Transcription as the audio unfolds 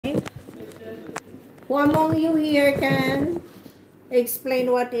Who among you here can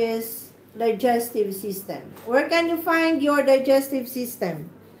explain what is digestive system? Where can you find your digestive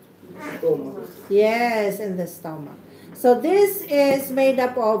system? Stomach. Yes, in the stomach. So this is made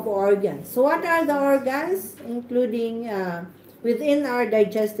up of organs. So what are the organs, including within our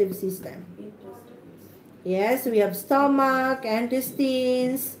digestive system? Yes, we have stomach,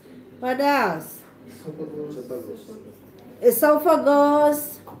 intestines. What else?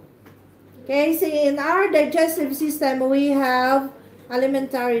 Esophagus. Okay, so in our digestive system, we have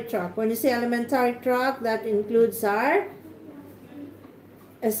alimentary tract. When you say alimentary tract, that includes our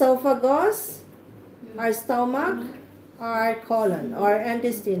esophagus, our stomach, our colon, or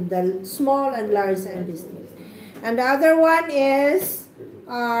intestine, the small and large intestine. And the other one is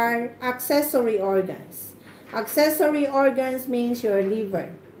our accessory organs. Accessory organs means your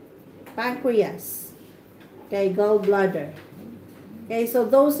liver, pancreas, okay, gallbladder. Okay, so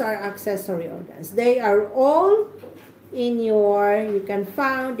those are accessory organs. They are all in you can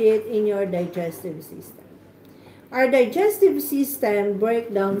find it in your digestive system. Our digestive system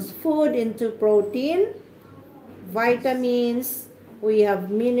breaks down food into protein, vitamins, we have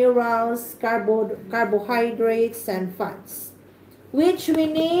minerals, carbohydrates, and fats, which we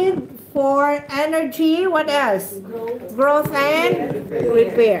need for energy. What else? Growth and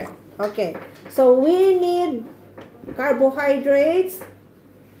repair. Okay, so we need carbohydrates,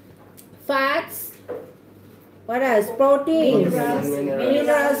 fats, what else? Proteins,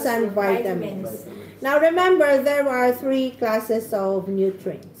 minerals, and vitamins. Now remember, there are 3 classes of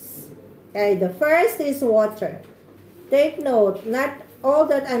nutrients. Okay, the first is water. Take note, not all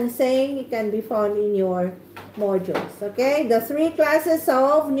that I'm saying can be found in your modules. Okay, the 3 classes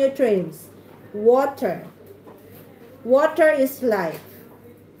of nutrients. Water. Water is life.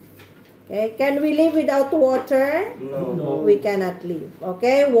 Okay, can we live without water? No. We cannot live.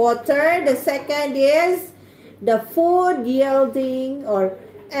 Okay, water. The second is the food yielding or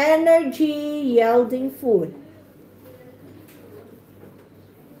energy yielding food.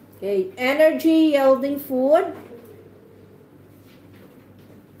 Okay, energy yielding food.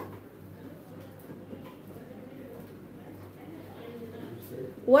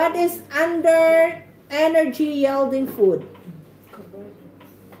 What is under energy yielding food?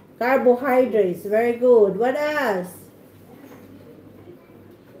 Carbohydrates. Very good. What else?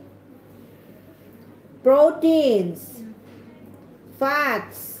 Proteins.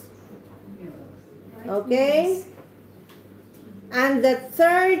 Fats. Okay? And the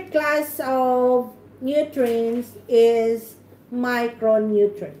third class of nutrients is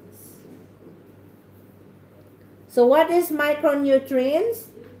micronutrients. So what is micronutrients?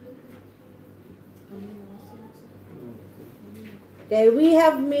 Okay, we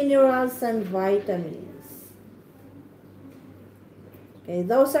have minerals and vitamins. Okay,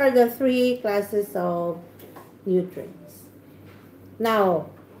 those are the 3 classes of nutrients. Now,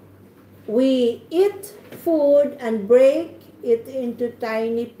 we eat food and break it into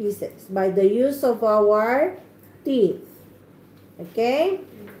tiny pieces by the use of our teeth. Okay?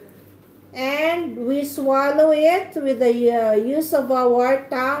 And we swallow it with the use of our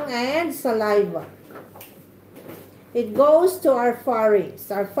tongue and saliva. It goes to our pharynx.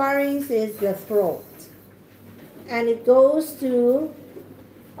 Our pharynx is the throat. And it goes to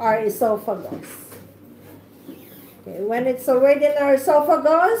our esophagus. Okay, when it's already in our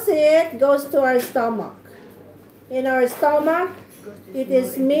esophagus, it goes to our stomach. In our stomach, it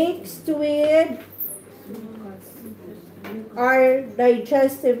is mixed with our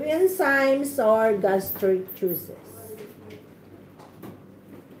digestive enzymes or gastric juices.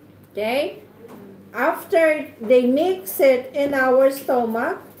 Okay? After they mix it in our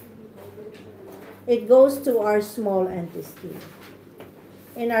stomach, it goes to our small intestine.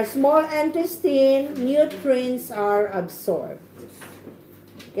 In our small intestine, nutrients are absorbed.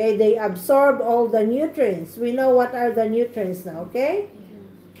 Okay, they absorb all the nutrients. We know what are the nutrients now, okay?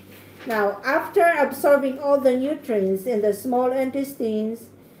 Now, after absorbing all the nutrients in the small intestines,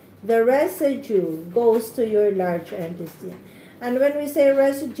 the residue goes to your large intestine. And when we say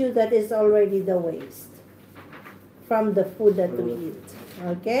residue, that is already the waste from the food that we eat.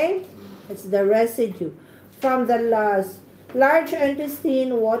 Okay? It's the residue. From the large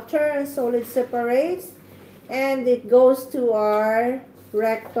intestine, water and solid separates, and it goes to our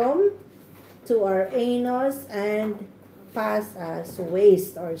rectum, to our anus, and pass as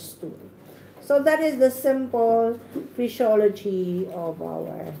waste or stool. So that is the simple physiology of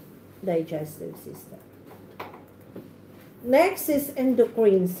our digestive system. Next is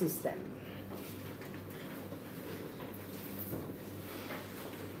endocrine system.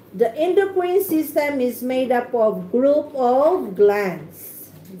 The endocrine system is made up of group of glands.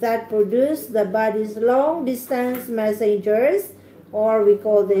 that produce the body's long-distance messengers, or we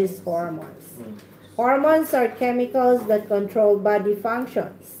call these hormones. Hormones are chemicals that control body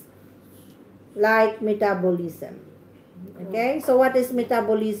functions, like metabolism. Okay, so what is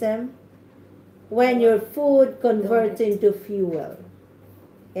metabolism? When your food converts into fuel.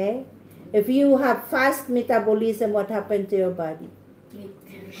 Okay, if you have fast metabolism, what happened to your body?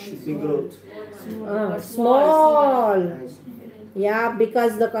 Growth. Small. Yeah,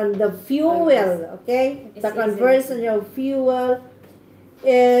 because the fuel, okay, the conversion of fuel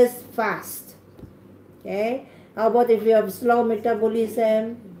is fast. Okay, how about if you have slow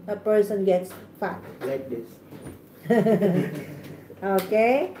metabolism, a person gets fat. Like this.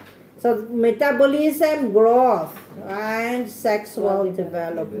 Okay, so metabolism, growth, and sexual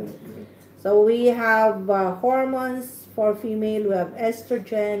development. So we have hormones for female, we have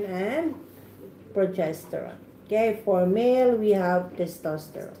estrogen and progesterone. Okay, for male, we have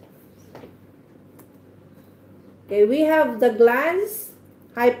testosterone. Okay, we have the glands,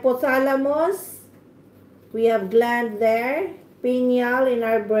 hypothalamus, we have gland there, pineal in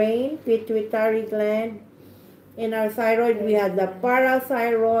our brain, pituitary gland. In our thyroid, we have the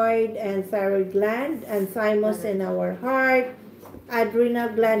parathyroid and thyroid gland, and thymus in our heart, adrenal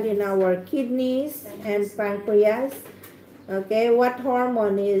gland in our kidneys, and pancreas. Okay, what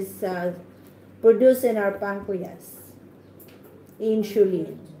hormone is produced in our pancreas?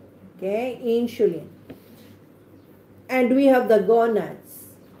 Insulin. Okay, insulin. And we have the gonads.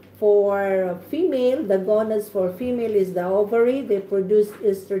 For female, the gonads for female is the ovary. They produce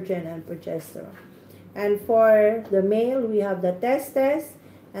estrogen and progesterone. And for the male, we have the testes,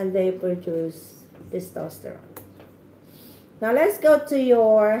 and they produce testosterone. Now let's go to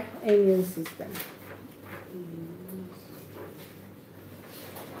your immune system.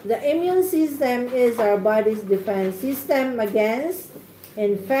 The immune system is our body's defense system against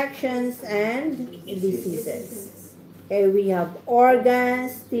infections and diseases. Okay, we have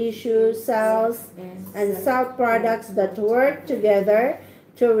organs, tissues, cells, and cell products that work together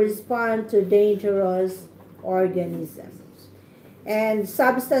to respond to dangerous organisms and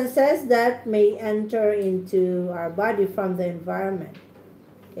substances that may enter into our body from the environment.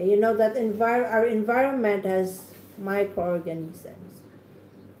 Okay, you know that our environment has microorganisms.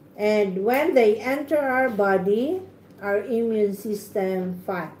 And when they enter our body, our immune system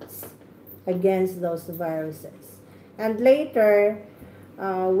fights against those viruses. And later,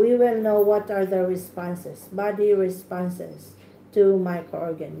 we will know what are the responses, body responses to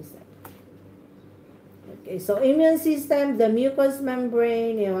microorganisms. Okay, so immune system, the mucous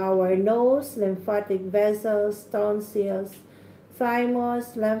membrane in our nose, lymphatic vessels, tonsils,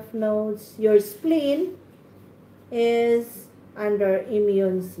 thymus, lymph nodes. Your spleen is under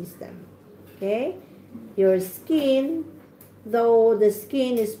immune system. Okay, your skin, though the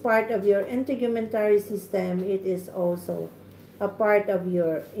skin is part of your integumentary system, it is also a part of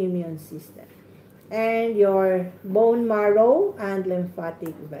your immune system. And your bone marrow and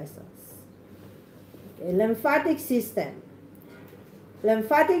lymphatic vessels. Okay, lymphatic system.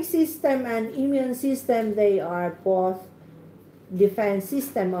 Lymphatic system and immune system, they are both defense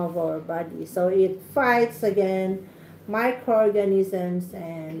system of our body. So it fights against microorganisms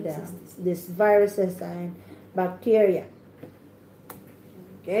and these viruses and bacteria.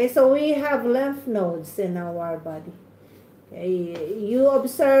 Okay, so we have lymph nodes in our body. You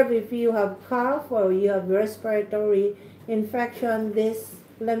observe if you have cough or you have respiratory infection, this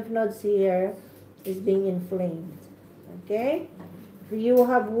lymph nodes here is being inflamed. Okay? If you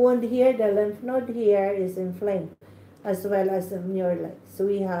have wound here, the lymph node here is inflamed, as well as in your legs. So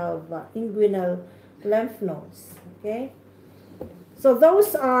we have inguinal lymph nodes. Okay? So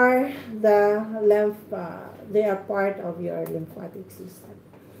those are the they are part of your lymphatic system.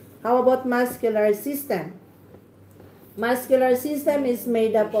 How about muscular system? Muscular system is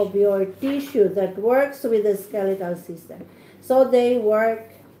made up of your tissue that works with the skeletal system. So they work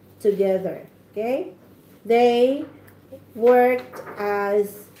together, okay? They work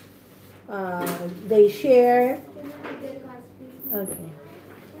as, they share, okay.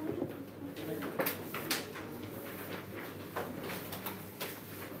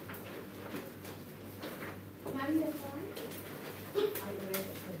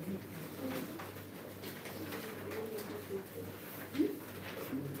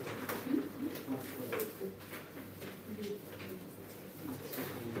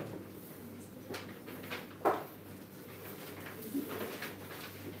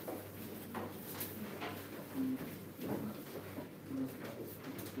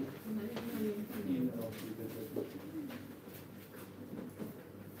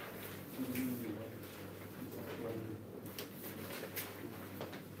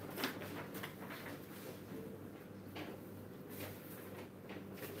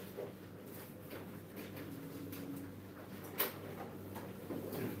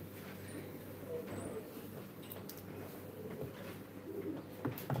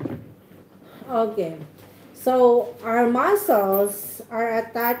 Okay. So our muscles are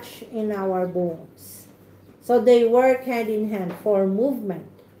attached in our bones. So they work hand in hand for movement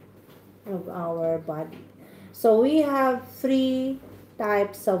of our body. So we have three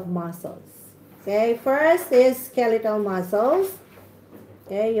types of muscles. Okay, first is skeletal muscles.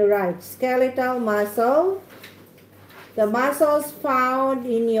 Okay, you're right. Skeletal muscle. The muscles found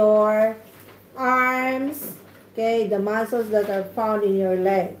in your arms. Okay, the muscles that are found in your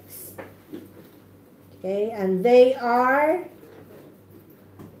legs. Okay, and they are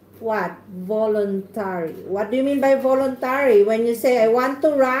what? Voluntary. What do you mean by voluntary? When you say, I want to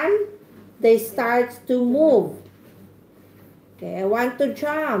run, they start to move. Okay, I want to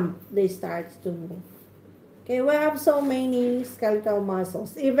jump, they start to move. Okay, we have so many skeletal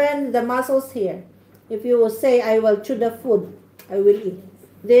muscles. Even the muscles here. If you say, I will chew the food, I will eat.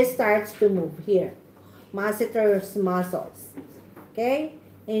 This starts to move here. Masseter's muscles. Okay,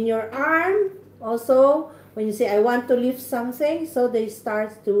 in your arm, also, when you say, I want to lift something, so they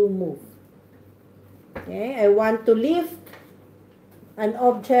start to move. Okay, I want to lift an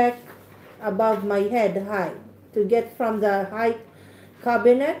object above my head high to get from the high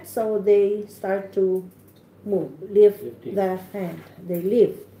cabinet, so they start to move, lift the hand, they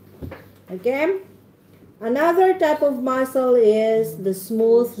lift. Okay, another type of muscle is the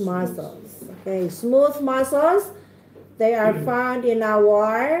smooth muscles. Okay, smooth muscles, they are found in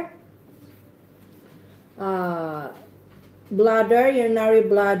our bladder, urinary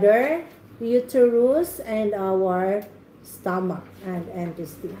bladder, uterus, and our stomach and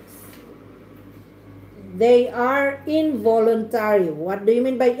intestines. They are involuntary. What do you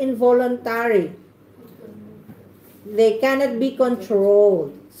mean by involuntary? They cannot be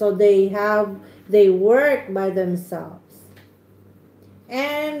controlled. So they work by themselves.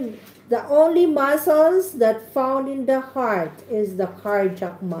 And the only muscles that found in the heart is the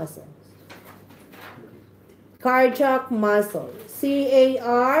cardiac muscle. Cardiac muscle. C-A-R-D-I-A-C.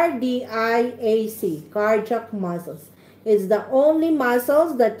 Cardiac muscles. It's the only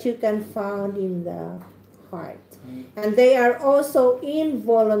muscles that you can find in the heart. And they are also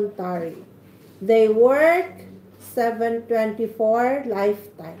involuntary. They work 7/24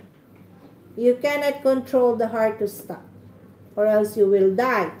 lifetime. You cannot control the heart to stop, or else you will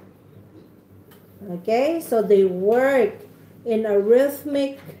die. Okay, so they work in a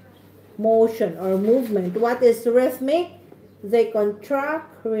rhythmic motion or movement. What is rhythmic? They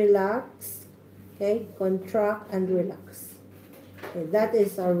contract, relax. Okay, contract and relax. Okay, that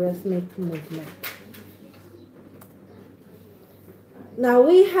is a rhythmic movement. Now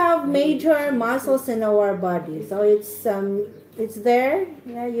we have major muscles in our body. So it's there.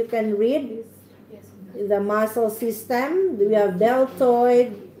 Yeah, you can read the muscle system. We have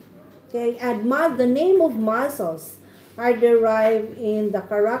deltoid. Okay, and the name of muscles are derived in the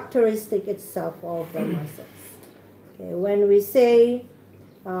characteristic itself of the muscles. Okay, when we say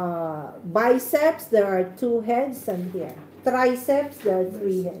biceps, there are 2 heads, and here triceps, there are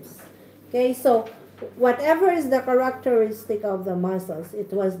 3 heads. Okay, so whatever is the characteristic of the muscles,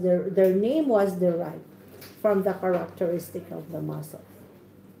 it was their name was derived from the characteristic of the muscle.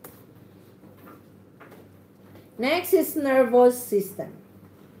 Next is nervous system.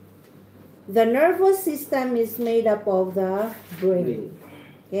 The nervous system is made up of the brain.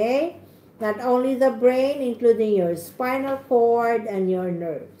 Okay? Not only the brain, including your spinal cord and your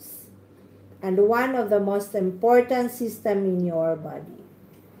nerves. And one of the most important system in your body.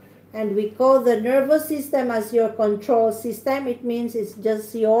 And we call the nervous system as your control system. It means it's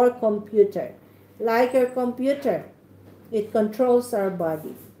just your computer. Like your computer, it controls our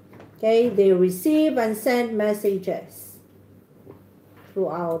body. Okay? They receive and send messages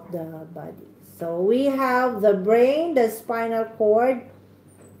throughout the body. So we have the brain, the spinal cord,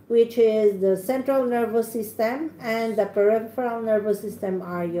 which is the central nervous system, and the peripheral nervous system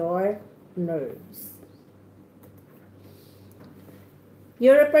are your nerves.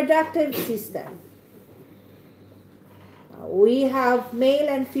 Your reproductive system. We have male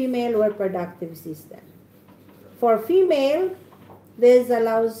and female reproductive system. For female, this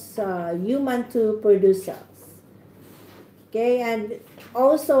allows human to produce cells. Okay, and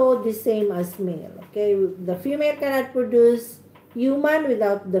also the same as male. Okay, the female cannot produce human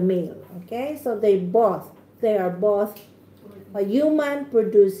without the male. Okay, so they are both a human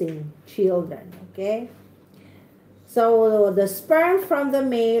producing children. Okay, so the sperm from the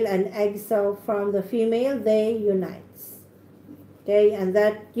male and egg cell from the female, they unite. Okay, and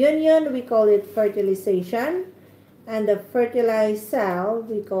that union, we call it fertilization. And the fertilized cell,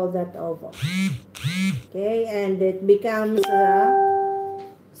 we call that ovum. Okay, and it becomes a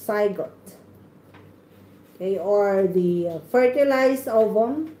zygote. Okay, or the fertilized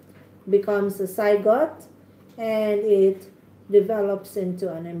ovum becomes a zygote, and it develops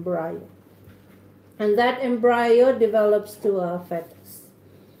into an embryo. And that embryo develops to a fetus.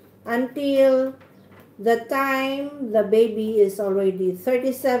 Until the time the baby is already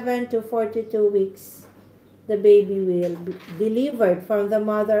 37 to 42 weeks, the baby will be delivered from the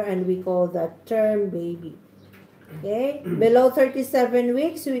mother, and we call that term baby. Okay? Below 37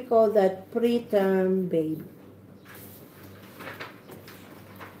 weeks, we call that preterm baby.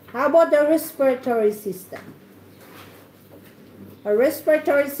 How about the respiratory system? A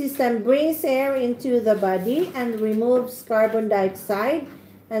respiratory system brings air into the body and removes carbon dioxide,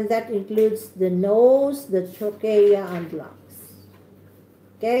 and that includes the nose, the trachea, and lungs.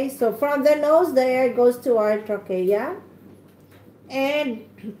 Okay, so from the nose, the air goes to our trachea, and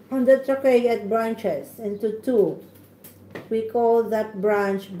on the trachea it branches into two. We call that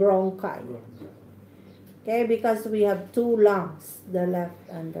branch bronchi. Okay, because we have two lungs, the left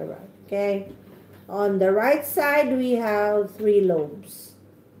and the right. Okay, on the right side we have 3 lobes.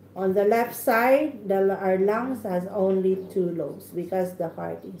 On the left side, our lungs has only 2 lobes because the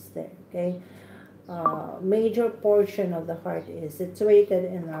heart is there. Okay, major portion of the heart is situated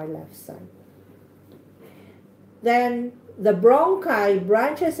in our left side. Then the bronchi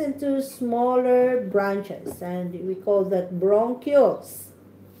branches into smaller branches, and we call that bronchioles.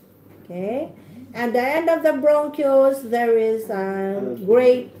 Okay, at the end of the bronchioles there is a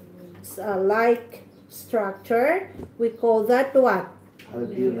grape-like structure. We call that what?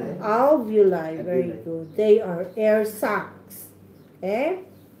 Alveoli. Alveoli. Very good. They are air sacs. Okay,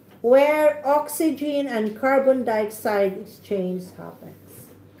 where oxygen and carbon dioxide exchange happens.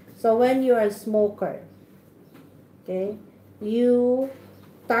 So when you are a smoker, okay, you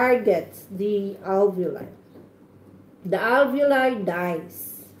target the alveoli. The alveoli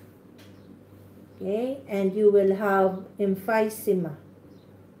dies, okay, and you will have emphysema.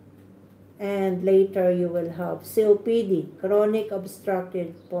 And later you will have COPD, chronic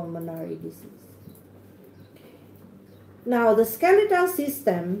obstructive pulmonary disease. Now, the skeletal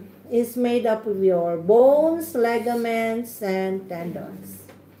system is made up of your bones, ligaments, and tendons.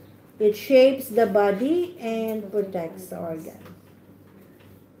 It shapes the body and protects the organ.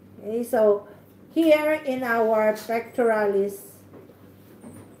 Okay, so here in our pectoralis,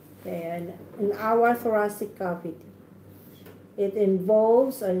 okay, and in our thoracic cavity, it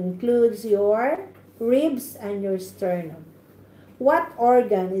involves or includes your ribs and your sternum. What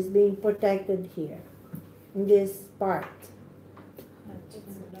organ is being protected here in this part?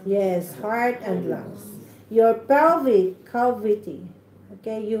 Yes, heart and lungs. Your pelvic cavity,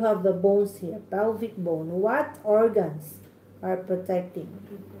 okay, you have the bones here, pelvic bone. What organs are protecting?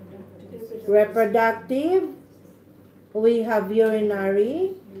 Reproductive. We have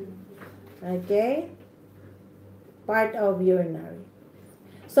urinary, okay, part of urinary.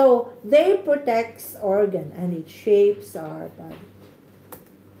 So they protects organ and it shapes our body.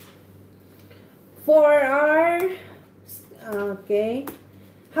 For our, okay,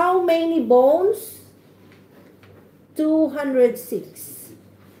 how many bones? 206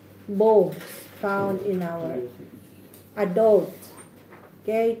 bones found in our adult.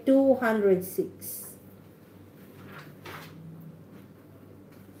 Okay, 206.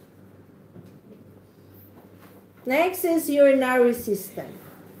 Next is urinary system.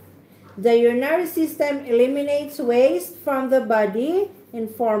 The urinary system eliminates waste from the body in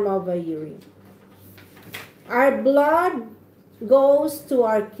form of a urine. Our blood goes to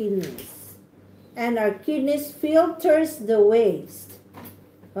our kidneys, and our kidneys filters the waste.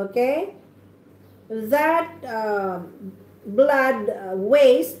 Okay? That blood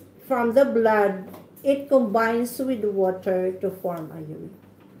waste from the blood, it combines with water to form a urine.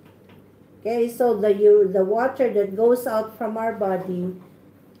 Okay, so the water that goes out from our body,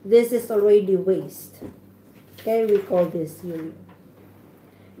 this is already waste. Okay, we call this urine.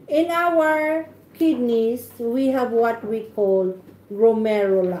 In our kidneys, we have what we call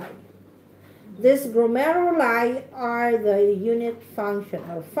glomeruli. These glomeruli are the unit function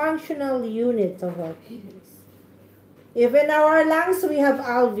or functional unit of our kidneys. If in our lungs we have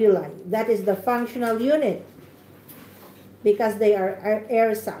alveoli, that is the functional unit because they are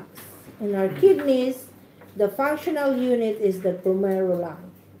air sacs. In our kidneys, the functional unit is the glomeruli.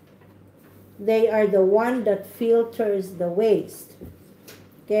 They are the one that filters the waste.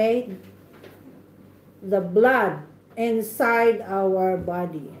 Okay? The blood inside our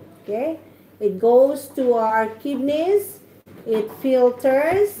body. Okay? It goes to our kidneys, it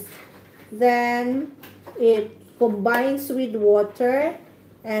filters, then it combines with water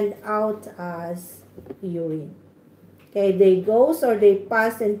and out as urine. Okay, they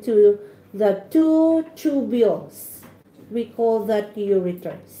pass into the 2 tubules. We call that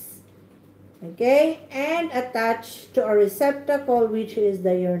ureters. Okay, and attached to a receptacle, which is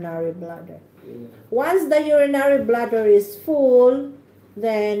the urinary bladder. Once the urinary bladder is full,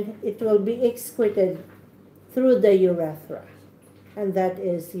 then it will be excreted through the urethra. And that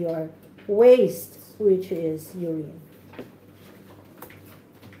is your waste, which is urine.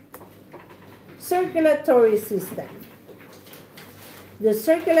 Circulatory system. The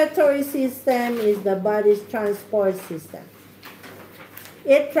circulatory system is the body's transport system.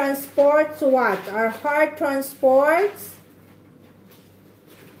 It transports what? Our heart transports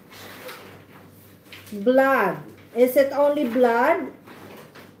blood. Is it only blood?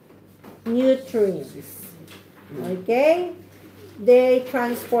 Nutrients. Okay? They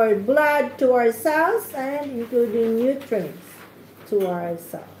transport blood to our cells and including nutrients to our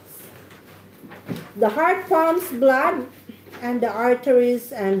cells. The heart pumps blood and the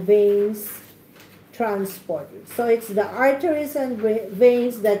arteries and veins transport it. So it's the arteries and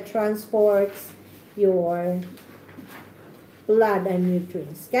veins that transports your blood and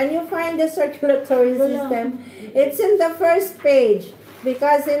nutrients. Can you find the circulatory system? It's in the first page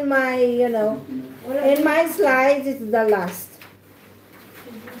because in my, in my slides it's the last.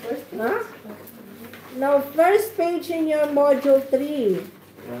 Huh? No, first page in your module 3.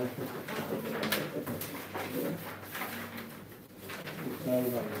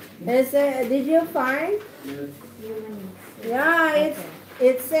 Did you find? Yeah,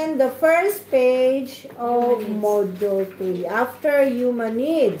 it's in the first page of module 3 after human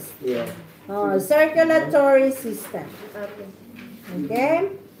needs. Yeah. Circulatory system.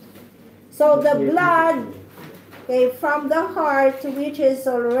 Okay? So the blood, okay, from the heart, which is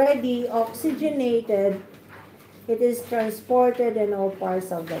already oxygenated, it is transported in all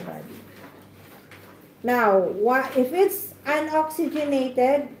parts of the body. Now, if it's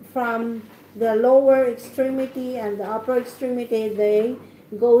unoxygenated from the lower extremity and the upper extremity, they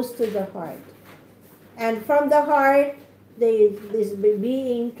goes to the heart. And from the heart, this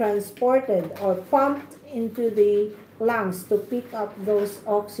being transported or pumped into the lungs to pick up those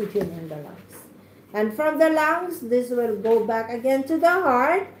oxygen in the lungs. And from the lungs, this will go back again to the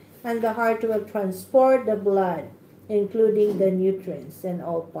heart, and the heart will transport the blood, including the nutrients in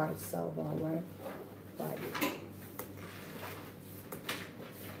all parts of our body.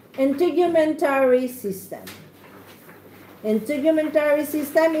 Integumentary system. Integumentary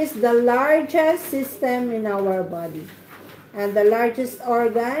system is the largest system in our body. And the largest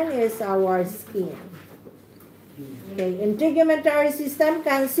organ is our skin. Okay, integumentary system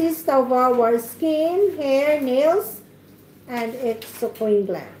consists of our skin, hair, nails, and exocrine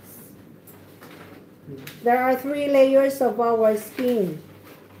glands. There are 3 layers of our skin: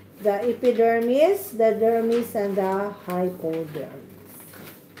 the epidermis, the dermis, and the hypodermis.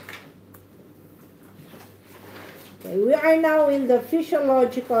 Okay, we are now in the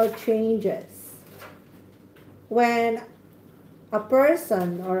physiological changes. When a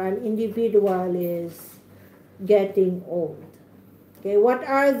person or an individual is getting old. Okay, what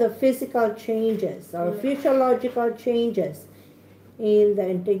are the physical changes or physiological changes in the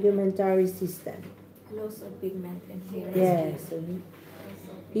integumentary system? Loss of pigment and hair. Yes.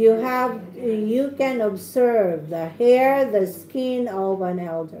 You can observe the hair, the skin of an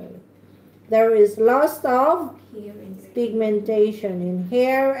elderly. There is loss of pigmentation in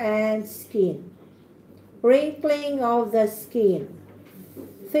hair and skin. Wrinkling of the skin.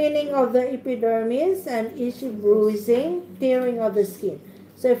 Thinning of the epidermis and itchy bruising, tearing of the skin.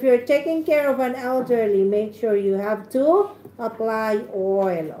 So if you're taking care of an elderly, make sure you have to apply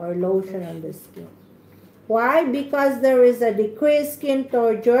oil or lotion on the skin. Why? Because there is a decreased skin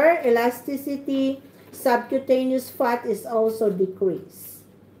turgor, elasticity, subcutaneous fat is also decreased.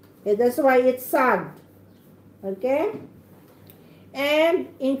 Okay, that's why it's sagged. Okay? And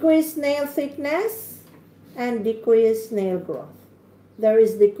increased nail thickness and decreased nail growth. There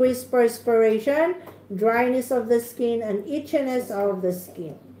is decreased perspiration, dryness of the skin, and itchiness of the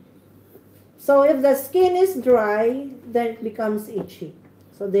skin. So if the skin is dry, then it becomes itchy.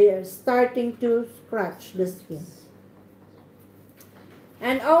 So they are starting to scratch the skin.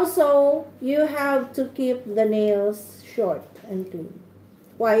 And also, you have to keep the nails short and clean.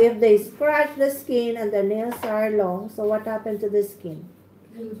 Why? If they scratch the skin and the nails are long, so what happened to the skin?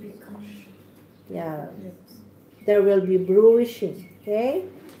 Yeah, there will be bruising. Okay?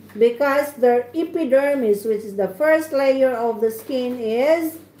 Because the epidermis, which is the first layer of the skin,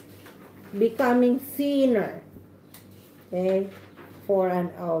 is becoming thinner. Okay? For an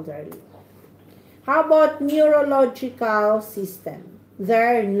elderly. How about neurological system?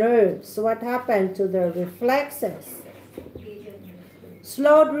 Their nerves. What happened to their reflexes?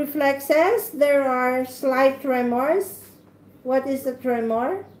 Slowed reflexes. There are slight tremors. What is a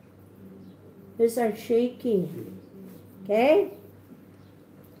tremor? These are shaking. Okay?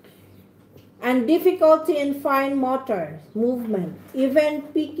 And difficulty in fine motor movement. Even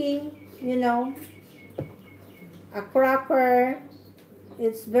picking, a cracker,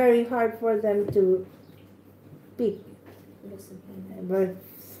 it's very hard for them to pick. But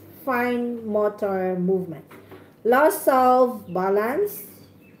fine motor movement. Loss of balance.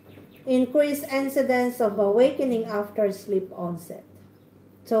 Increased incidence of awakening after sleep onset.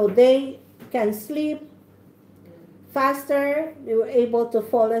 So they can sleep faster, they were able to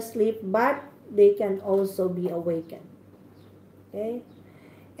fall asleep, but they can also be awakened. Okay?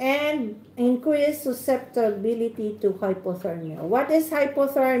 And increased susceptibility to hypothermia. What is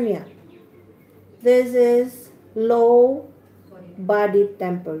hypothermia? This is low body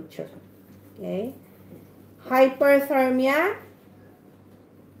temperature. Okay? Hyperthermia,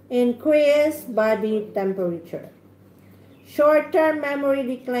 increased body temperature. Short-term memory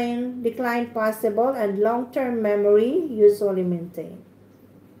decline possible, and long-term memory usually maintained.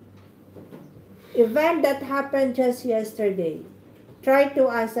 Event that happened just yesterday. Try to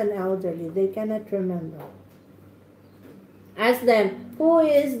ask an elderly. They cannot remember. Ask them, who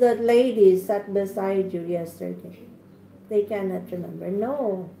is the lady sat beside you yesterday? They cannot remember.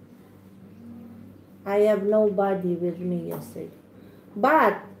 No. I have nobody with me yesterday.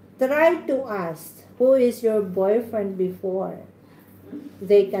 But try to ask, who is your boyfriend before?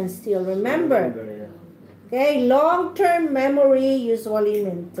 They can still remember. Okay, long-term memory usually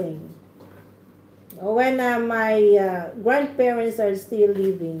maintained. When my grandparents are still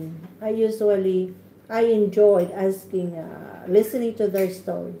living, I enjoyed listening to their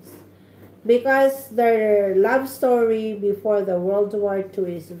stories. Because their love story before the World War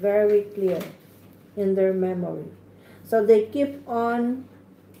II is very clear in their memory. So they keep on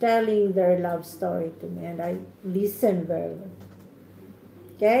telling their love story to me, and I listen very well.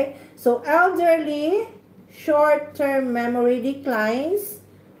 Okay? So elderly, short-term memory declines,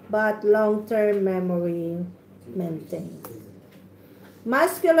 but long-term memory maintains.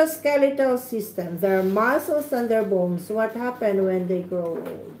 Musculoskeletal system, their muscles and their bones, what happened when they grow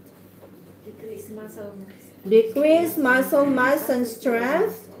old? Decrease muscle mass. Decrease muscle mass and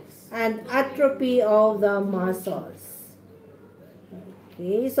strength, and atrophy of the muscles.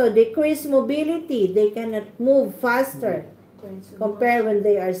 Okay, so decreased mobility, they cannot move faster compared when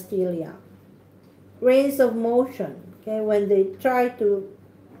they are still young. Range of motion, okay, when they try to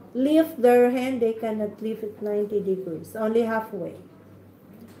lift their hand, they cannot lift it 90 degrees, only halfway.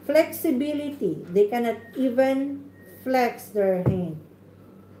 Flexibility, they cannot even flex their hand.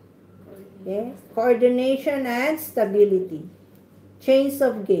 Okay, coordination and stability. Change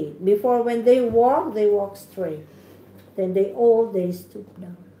of gait. Before, when they walk straight. Then they stoop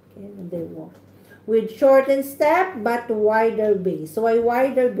down. Okay, when they walk. With shortened step but wider base. So why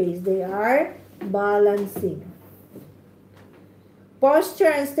wider base? They are balancing.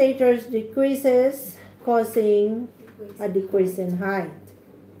 Posture and stature decreases, causing a decrease in height.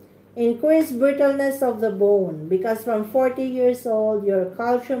 Increased brittleness of the bone, because from 40 years old, your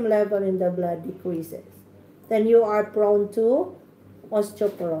calcium level in the blood decreases. Then you are prone to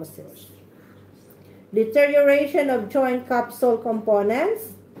osteoporosis. Deterioration of joint capsule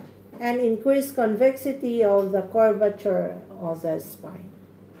components, and increased convexity of the curvature of the spine.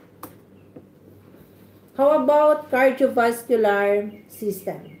 How about cardiovascular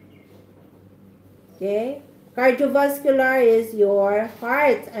system? Okay? Cardiovascular is your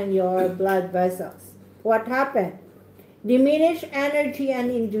heart and your blood vessels. What happened? Diminished energy and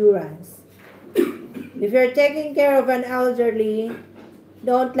endurance. If you're taking care of an elderly,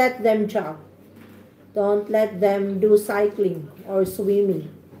 don't let them jog. Don't let them do cycling or swimming.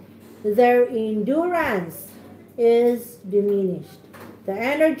 Their endurance is diminished. The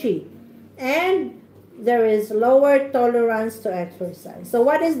energy. And there is lower tolerance to exercise. So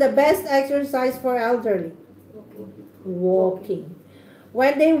what is the best exercise for elderly? Walking.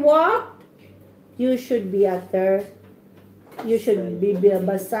 When they walk, you should be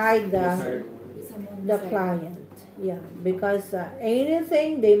beside the client. Yeah, because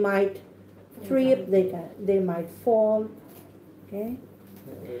anything, they might trip, they might fall. Okay.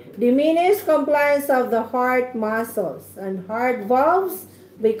 Diminished compliance of the heart muscles, and heart valves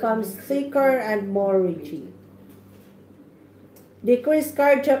becomes thicker and more rigid. Decreased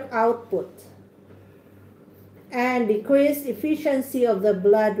cardiac output, and decreased efficiency of the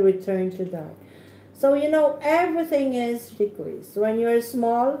blood return to the heart. So everything is decreased. When you're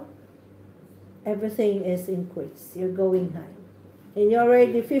small, everything is increased. You're going high. And you're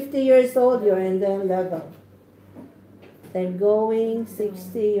already 50 years old, you're in the level. Then going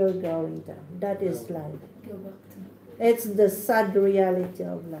 60, you're going down. That is life. It's the sad reality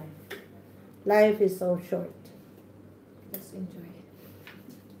of life. Life is so short. Just enjoy.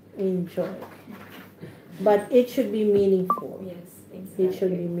 Enjoy. But it should be meaningful. Yes, It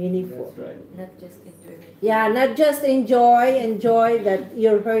should exactly. be meaningful. That's right. Not just enjoy it. Yeah, not just enjoy that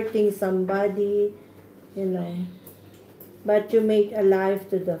you're hurting somebody, you know, but you make a life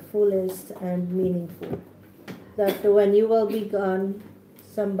to the fullest and meaningful. That when you will be gone,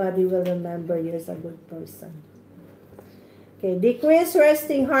 somebody will remember you as a good person. Okay, decrease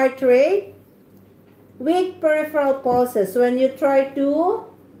resting heart rate, weak peripheral pulses. When you try to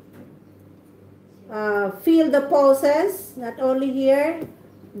feel the pulses, not only here,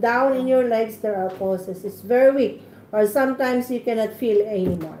 down in your legs there are pulses. It's very weak, or sometimes you cannot feel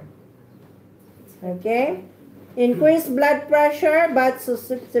anymore. Okay? Increased blood pressure but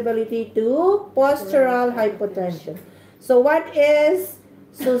susceptibility to postural hypotension. So what is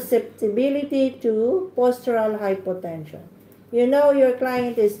susceptibility to postural hypotension? You know your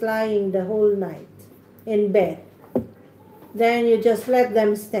client is lying the whole night in bed. Then you just let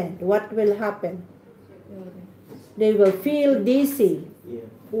them stand. What will happen? They will feel dizzy. Yeah.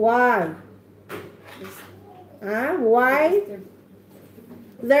 Why? Why?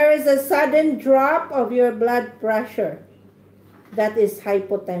 There is a sudden drop of your blood pressure. That is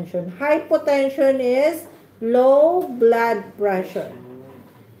hypotension. Hypotension is low blood pressure.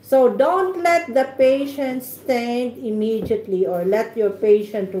 So don't let the patient stand immediately or let your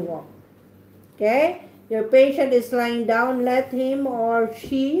patient walk. Okay? Your patient is lying down, let him or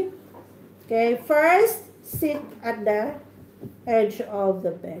she, okay, first sit at the edge of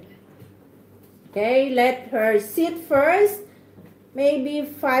the bed. Okay, let her sit first, maybe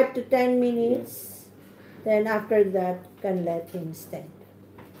 5 to 10 minutes. Then after that, can let him stand.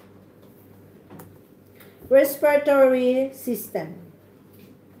 Respiratory system.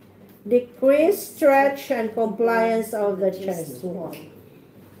 Decrease stretch and compliance of the chest wall.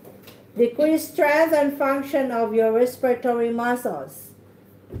 Decrease strength and function of your respiratory muscles.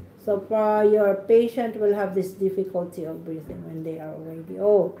 So your patient will have this difficulty of breathing when they are already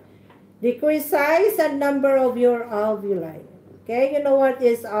old. Decrease size and number of your alveoli. Okay, you know what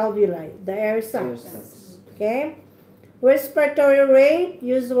is alveoli? The air sacs. Okay. Respiratory rate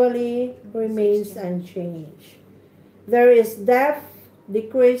usually remains unchanged. There is depth,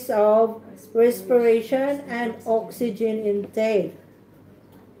 decrease of respiration and oxygen intake.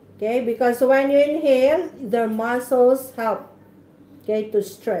 Okay, because when you inhale, the muscles help, okay, to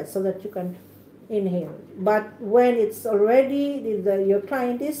stretch so that you can inhale. But when it's already, your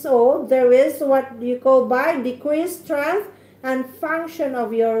client is old, there is what you call by decreased strength and function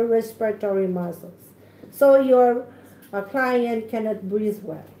of your respiratory muscles. So your client cannot breathe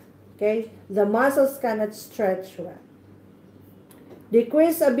well. Okay, the muscles cannot stretch well.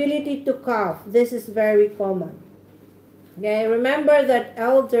 Decreased ability to cough. This is very common. Okay, remember that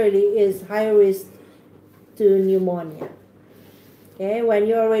elderly is high risk to pneumonia. Okay, when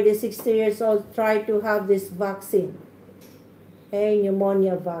you're already 60 years old, try to have this vaccine. Okay,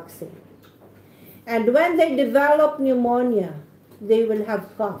 pneumonia vaccine. And when they develop pneumonia, they will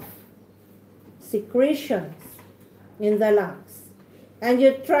have cough, secretions in the lungs. And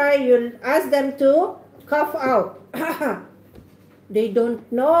you ask them to cough out. They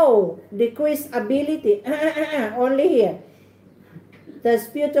don't know. Decreased ability. Only here. The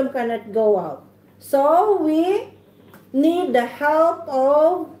sputum cannot go out. So we need the help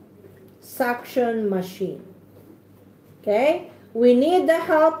of suction machine. Okay? We need the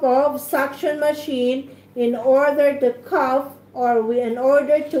help of suction machine in order to cough or in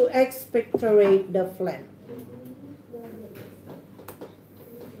order to expectorate the phlegm.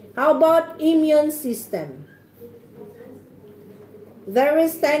 How about immune system? There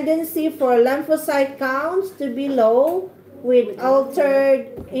is tendency for lymphocyte counts to be low with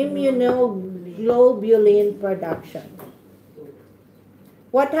altered immunoglobulin production.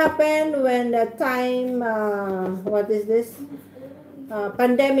 What happened when the time,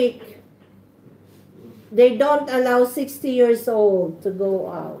 pandemic, they don't allow 60 years old to go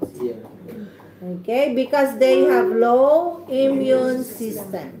out. Yeah. Okay, because they have low immune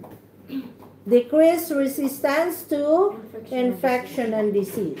system. Decreased resistance to infection and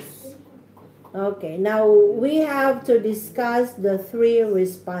disease. Okay, now we have to discuss the 3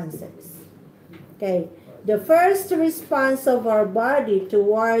 responses. Okay, the first response of our body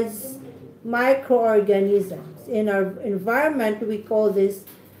towards microorganisms in our environment, we call this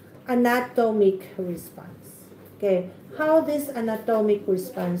anatomic response. Okay, how this anatomic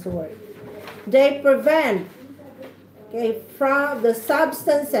response works? They prevent, okay, from the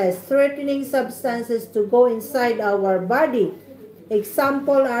substances, threatening substances to go inside our body.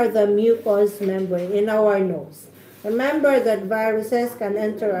 Example are the mucous membrane in our nose. Remember that viruses can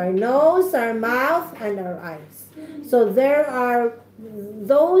enter our nose, our mouth, and our eyes. So there are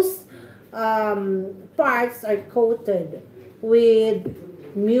those parts are coated with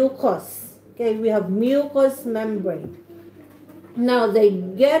mucus. Okay, we have mucous membrane. Now they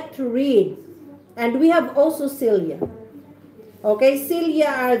get rid, and we have also cilia. Okay, cilia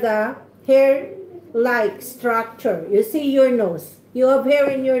are the hair-like structure. You see your nose. You have hair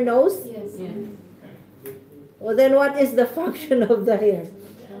in your nose? Yes. Well, then what is the function of the hair?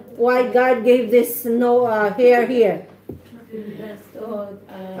 Why God gave this hair here? That's all.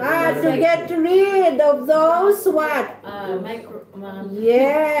 To get rid of those what?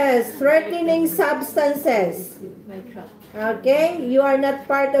 Yes, threatening substances. Micro. Okay, you are not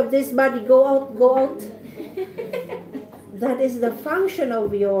part of this body. Go out, go out. That is the function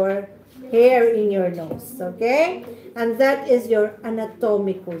of your hair in your nose. Okay, and that is your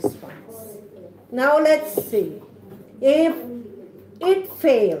anatomic response. Now let's see. If it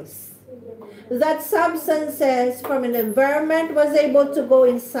fails, that substances from an environment was able to go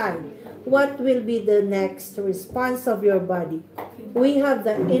inside, what will be the next response of your body? We have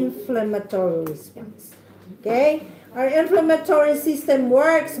the inflammatory response. Okay? Our inflammatory system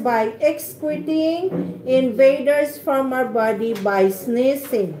works by excreting invaders from our body by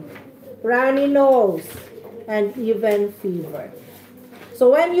sneezing, runny nose, and even fever. So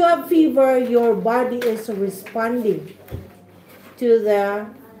when you have fever, your body is responding to the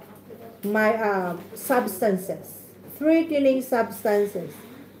substances, threatening substances,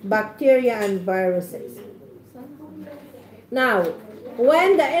 bacteria and viruses. Now,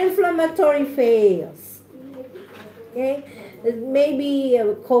 when the inflammatory fails, okay, maybe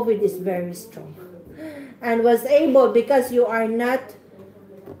COVID is very strong and was able because you are not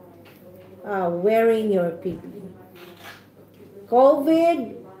wearing your PPE.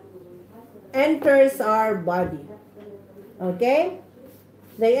 COVID enters our body. Okay?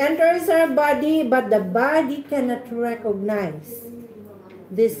 They enters our body, but the body cannot recognize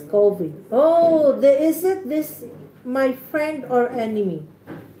this COVID. Oh, is it this my friend or enemy?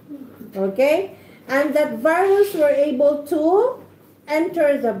 Okay? And that virus were able to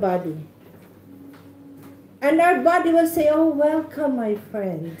enter the body. And our body will say, oh, welcome, my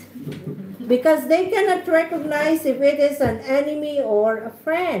friend. Because they cannot recognize if it is an enemy or a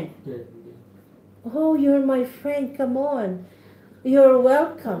friend. Oh, you're my friend, come on. You're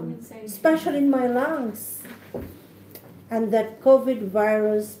welcome, especially in my lungs. And that COVID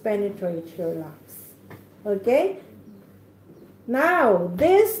virus penetrates your lungs. Okay? Now,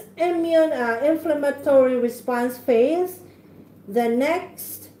 this inflammatory response fails. The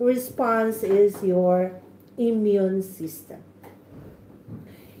next response is your immune system.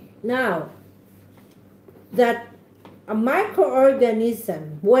 Now, that a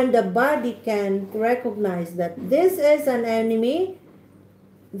microorganism, when the body can recognize that this is an enemy,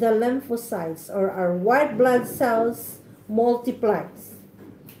 the lymphocytes or our white blood cells multiplies.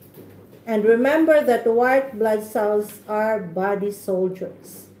 And remember that white blood cells are body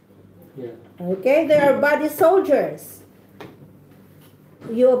soldiers. Yeah. Okay, they are body soldiers.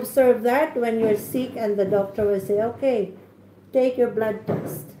 You observe that when you're sick and the doctor will say, okay, take your blood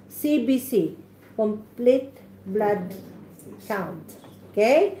test. CBC, complete blood count.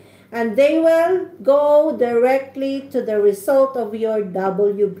 Okay? And they will go directly to the result of your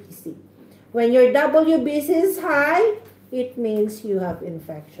WBC. When your WBC is high, it means you have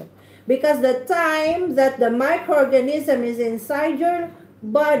infection. Because the time that the microorganism is inside your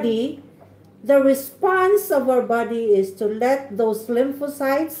body, the response of our body is to let those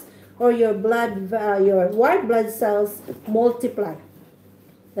lymphocytes or your white blood cells multiply.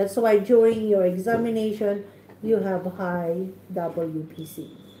 That's why during your examination, you have high WBC.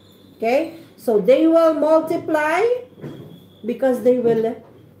 Okay? So they will multiply because they will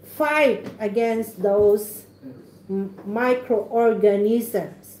fight against those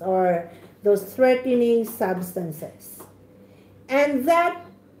microorganisms or those threatening substances. And that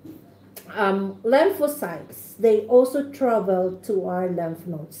lymphocytes, they also travel to our lymph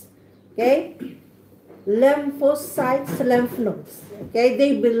nodes. Okay? Lymphocytes, lymph nodes. Okay?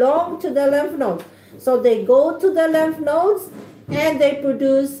 They belong to the lymph nodes. So they go to the lymph nodes and they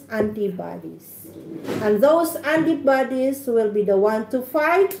produce antibodies. And those antibodies will be the one to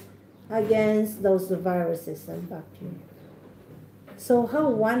fight against those viruses and bacteria. So how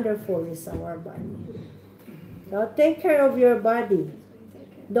wonderful is our body? Now take care of your body.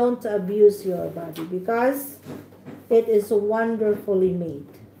 Don't abuse your body because it is wonderfully made.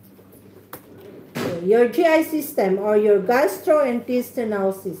 Your GI system or your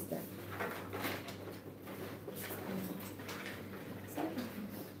gastrointestinal system.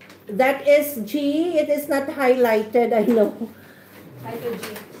 That is G. It is not highlighted, I know.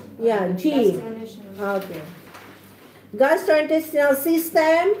 Yeah, G. Okay. Gastrointestinal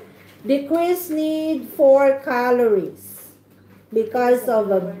system, decreased need for calories because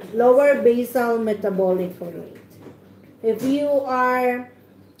of a lower basal metabolic rate. If you are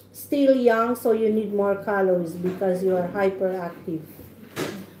still young, so you need more calories because you are hyperactive.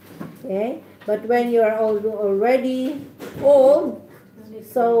 Okay? But when you are already old,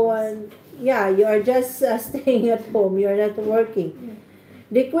 so yeah, you are just staying at home, you are not working.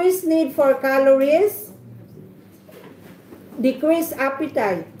 Decreased need for calories, decreased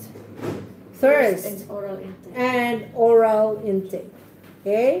appetite, thirst, and oral intake.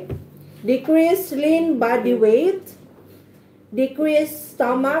 Okay? Decreased lean body weight, decreased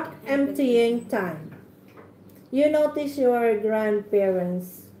stomach emptying time. You notice your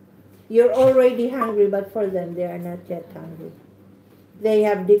grandparents, you're already hungry, but for them, they are not yet hungry. They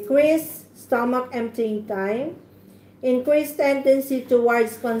have decreased stomach emptying time, increased tendency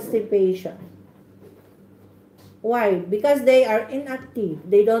towards constipation. Why? Because they are inactive.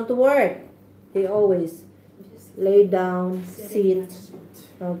 They don't work. They always lay down, sit,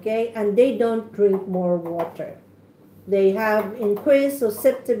 okay? And they don't drink more water. They have increased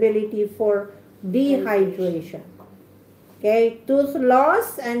susceptibility for dehydration. Okay, tooth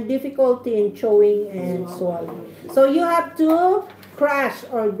loss and difficulty in chewing and swallowing. So you have to crush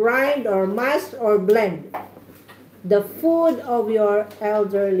or grind or mash or blend the food of your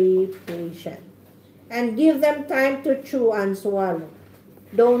elderly patient and give them time to chew and swallow.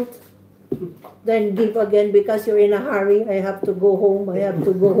 Don't then give again because you're in a hurry. I have to go home. I have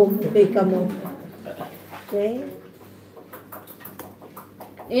to go home. They come home. Okay.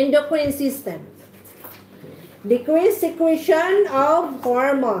 Endocrine system. Decreased secretion of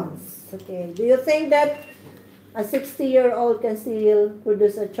hormones. Okay. Do you think that a 60-year-old can still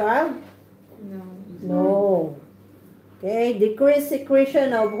produce a child? No. No. Okay. Decreased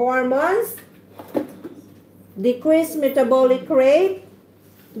secretion of hormones. Decreased metabolic rate.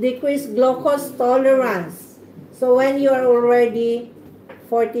 Decreased glucose tolerance. So when you are already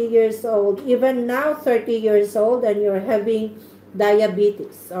 40 years old, even now 30 years old, and you're having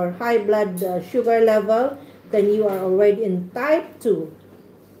diabetes or high blood sugar level, then you are already in type 2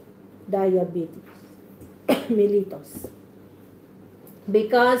 diabetes mellitus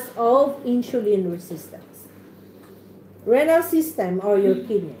because of insulin resistance. Renal system or your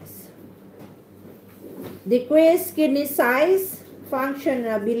kidneys. Decreased kidney size, function,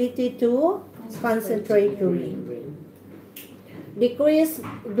 and ability to concentrate urine. Decreased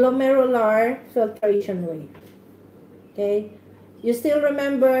glomerular filtration rate. Okay. You still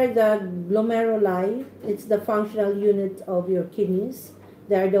remember the glomeruli? It's the functional unit of your kidneys.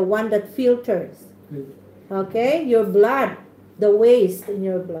 They're the one that filters, okay, your blood, the waste in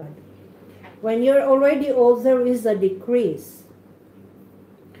your blood. When you're already old, there is a decrease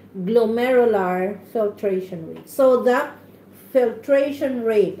glomerular filtration rate. So the filtration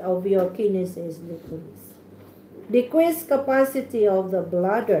rate of your kidneys is decreased. Decreased capacity of the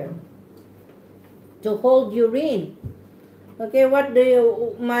bladder to hold urine. Okay, what do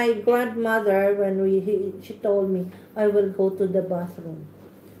you, my grandmother, when she told me, I will go to the bathroom.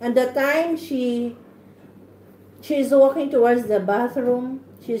 And the time she's walking towards the bathroom,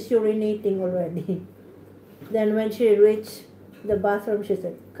 she's urinating already. Then when she reached the bathroom, she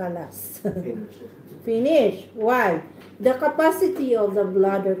said, kalas. Finish. Why? The capacity of the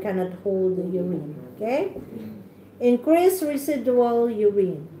bladder cannot hold the urine. Okay? Increased residual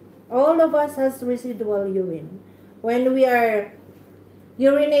urine. All of us has residual urine. When we are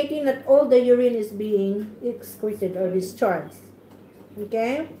urinating, not all the urine is being excreted or discharged.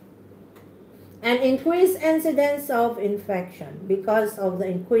 Okay? And increased incidence of infection because of the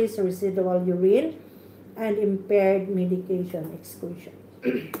increased residual urine and impaired medication excretion.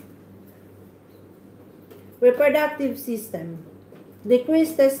 Reproductive system.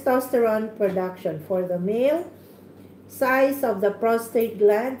 Decreased testosterone production for the male. Size of the prostate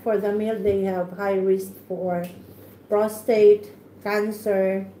gland. For the male, they have high risk for prostate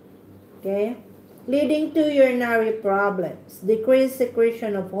cancer, okay, leading to urinary problems, decreased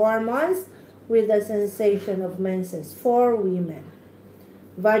secretion of hormones with a sensation of menses for women,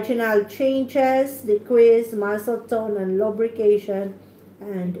 vaginal changes, decreased muscle tone and lubrication,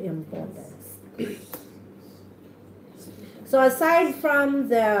 and impotence. So aside from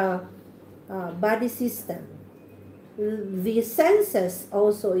the body system, the senses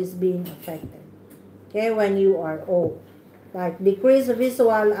also is being affected. Okay, when you are old, like decreased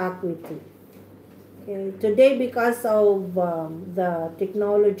visual acuity. Okay, today because of the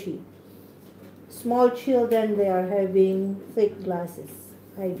technology, small children, they are having thick glasses.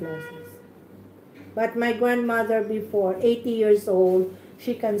 eyeglasses. But my grandmother before, 80 years old,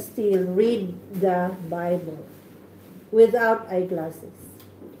 she can still read the Bible without eyeglasses.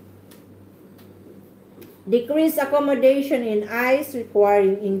 Decreased accommodation in eyes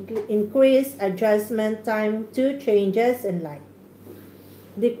requiring increased adjustment time to changes in light.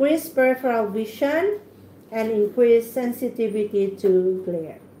 Decreased peripheral vision and increased sensitivity to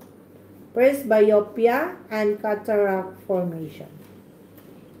glare. Presbyopia and cataract formation.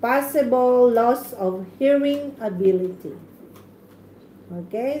 Possible loss of hearing ability.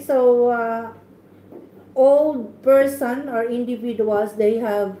 Okay, so old person or individuals, they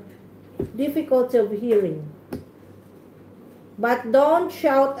have difficulty of hearing. But don't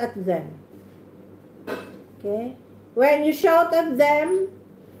shout at them. Okay? When you shout at them,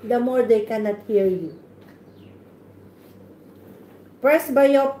 the more they cannot hear you.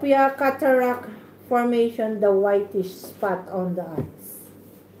 Presbyopia, cataract formation, the whitish spot on the eyes.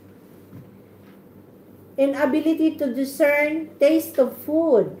 Inability to discern taste of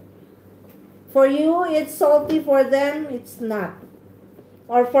food. For you, it's salty. For them, it's not.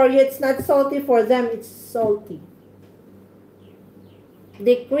 Or for you, it's not salty. For them, it's salty.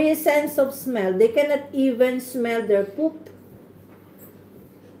 Decreased sense of smell. They cannot even smell their poop.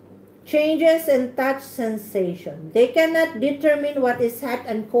 Changes in touch sensation. They cannot determine what is hot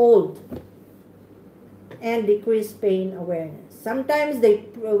and cold. And decreased pain awareness. Sometimes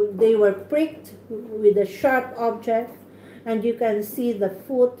they were pricked with a sharp object and you can see the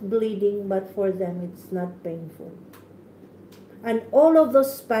foot bleeding, but for them it's not painful. And all of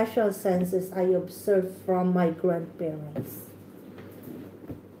those special senses I observed from my grandparents.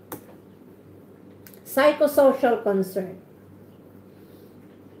 Psychosocial concern.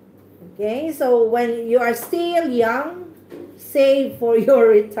 Okay, so when you are still young, save for your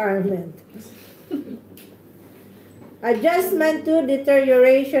retirement. Adjustment to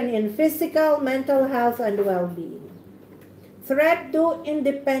deterioration in physical, mental health, and well-being. Threat to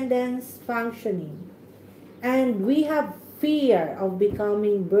independence functioning. And we have fear of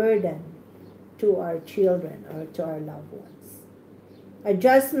becoming burden to our children or to our loved ones.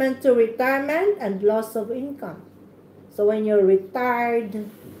 Adjustment to retirement and loss of income. So when you're retired,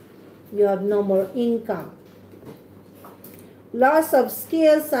 you have no more income. Loss of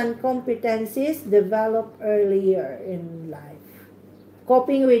skills and competencies developed earlier in life.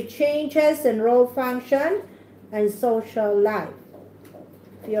 Coping with changes in role function and social life.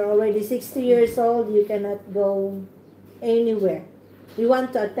 If you're already 60 years old, you cannot go anywhere. We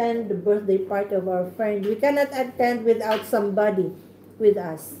want to attend the birthday party of our friend. We cannot attend without somebody with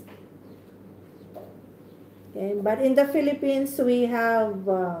us. Okay, but in the Philippines, we have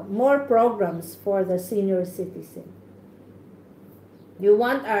more programs for the senior citizen. You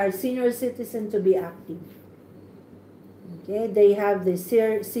want our senior citizen to be active. Okay, they have the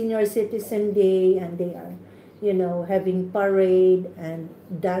senior citizen day and they are, having parade and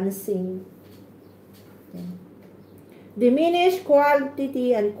dancing. Okay. Diminish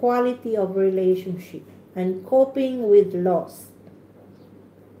quantity and quality of relationship and coping with loss.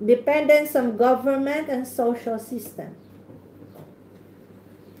 Dependence on government and social system.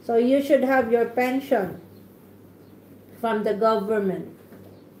 So you should have your pension from the government.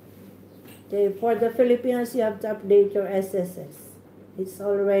 Okay, for the Filipinos, you have to update your SSS. It's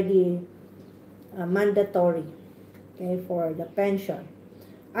already mandatory, okay, for the pension.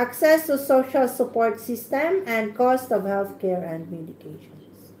 Access to social support system and cost of healthcare and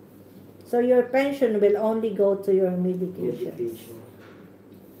medications. So your pension will only go to your medications.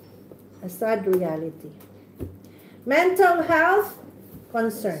 A sad reality. Mental health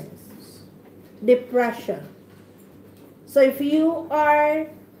concerns. Depression. So if you are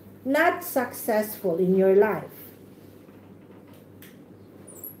not successful in your life,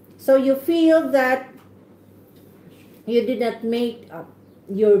 so you feel that you did not make up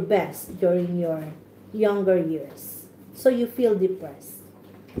your best during your younger years, so you feel depressed.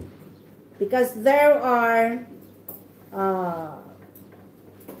 Because there are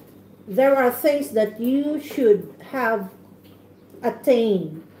things that you should have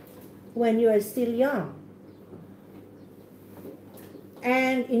attained when you are still young.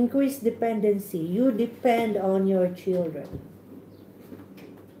 And increased dependency. You depend on your children.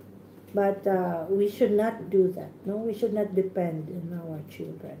 But we should not do that. No, we should not depend on our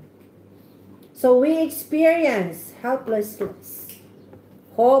children. So we experience helplessness,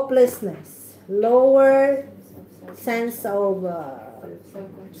 hopelessness, lower sense of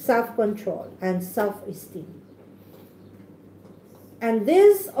self-control and self-esteem. And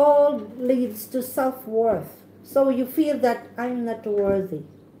this all leads to self-worth. So you feel that I'm not worthy.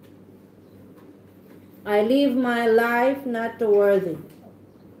 I live my life not worthy.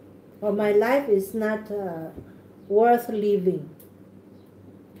 or my life is not worth living.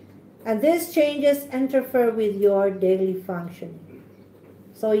 And these changes interfere with your daily functioning.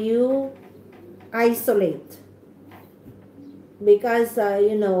 So you isolate. Because,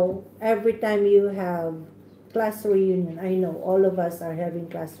 every time you have class reunion, I know all of us are having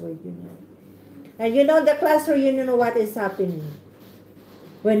class reunion. And the class reunion, what is happening?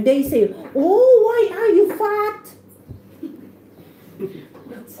 When they say, oh, why are you fat?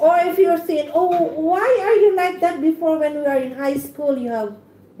 Or if you're saying, oh, why are you like that before when we were in high school? You have,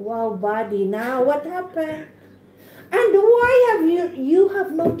 wow, body. Now, what happened? And why have you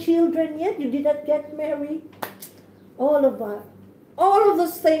have no children yet? You did not get married? All of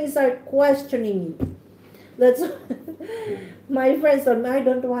those things are questioning you. That's my friends told me, I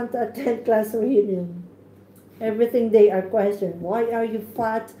don't want to attend class reunion. Everything they are questioning. Why are you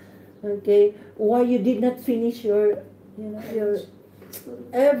fat? Okay. Why you did not finish your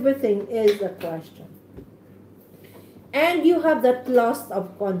everything is a question. And you have that loss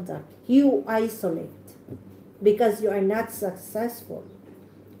of contact. You isolate because you are not successful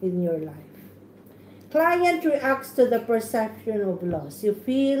in your life. Client reacts to the perception of loss. You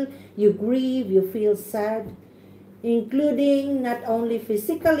feel, you grieve, you feel sad, including not only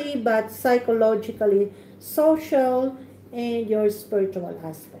physically but psychologically, social, and your spiritual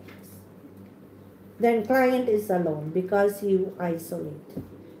aspects. Then client is alone because you isolate.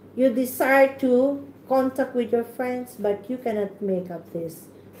 You desire to contact with your friends, but you cannot make up this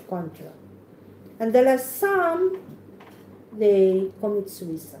contract. And there are some, they commit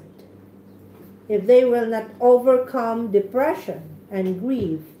suicide. If they will not overcome depression and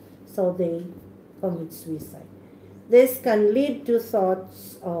grief, so they commit suicide. This can lead to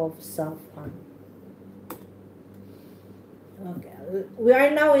thoughts of self-harm. Okay, we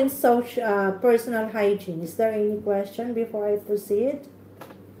are now in personal hygiene. Is there any question before I proceed?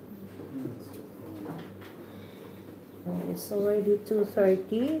 Oh, it's already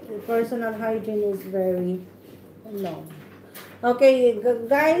 2:30. The personal hygiene is very long. Okay,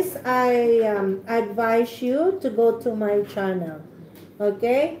 guys, I advise you to go to my channel.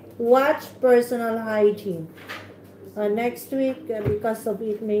 Okay, watch personal hygiene. Next week, because of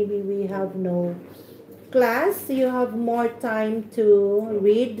it, maybe we have no class. You have more time to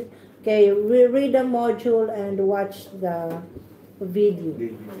read. Okay, read a module and watch the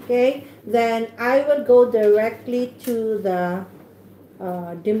video. Okay, then I will go directly to the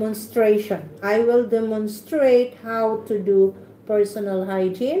demonstration. I will demonstrate how to do personal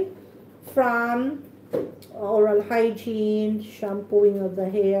hygiene, from oral hygiene, shampooing of the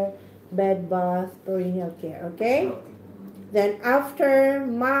hair, bed bath, perennial care. Okay? Then after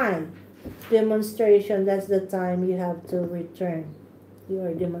my demonstration, that's the time you have to return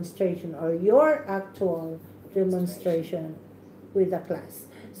your demonstration or your actual demonstration with the class.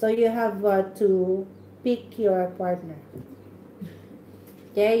 So you have to pick your partner.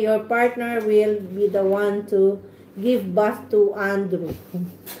 Okay, your partner will be the one to give birth to Andrew.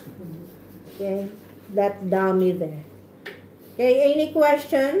 Okay, that dummy there. Okay, any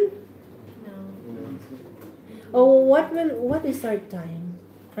question? No. Oh, what is our time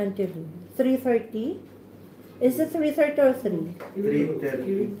until 3:30? Is it 3:30 or 3?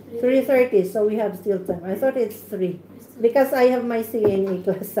 3:30. 3:30, so we have still time. I thought it's 3 because I have my CNA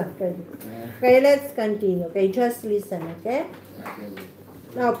class after this. Okay, let's continue. Okay, just listen. Okay.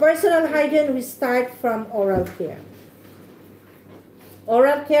 Now, personal hygiene, we start from oral care.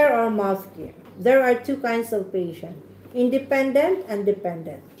 Oral care or mouth care. There are two kinds of patient, independent and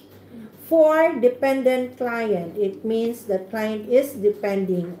dependent. For dependent client, it means the client is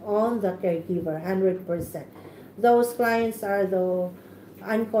depending on the caregiver 100%. Those clients are the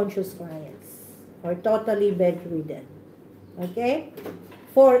unconscious clients or totally bedridden. Okay?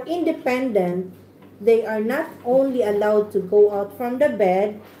 For independent, they are not only allowed to go out from the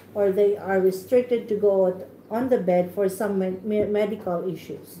bed, or they are restricted to go out on the bed for some medical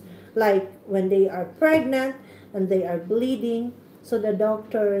issues. Like when they are pregnant and they are bleeding, so the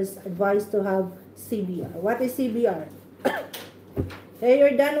doctors advise to have CBR. What is CBR? Okay,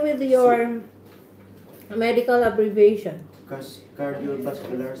 you're done with your medical abbreviation.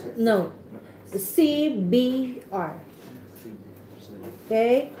 Cardiovascular. No. CBR.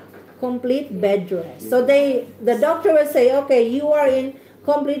 Okay? Complete bed rest. So the doctor will say, okay, you are in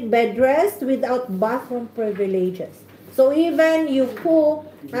complete bed rest without bathroom privileges. So even you poop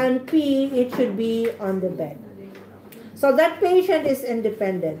and pee, it should be on the bed. So that patient is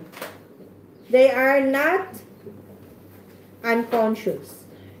independent. They are not unconscious.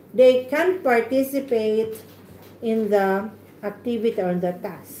 They can participate in the activity or the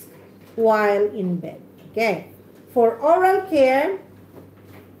task while in bed. Okay. For oral care,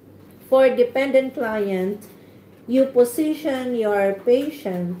 For dependent client, you position your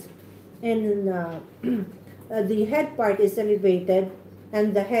patient in the head part is elevated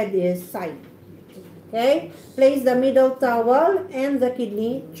and the head is side. Okay? Place the middle towel and the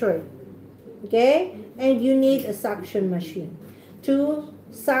kidney tray. Okay? And you need a suction machine to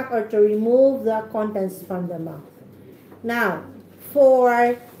suck or to remove the contents from the mouth. Now,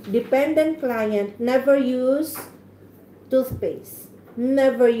 for dependent client, never use toothpaste.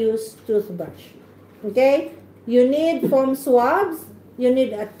 Never use toothbrush. Okay? You need foam swabs. You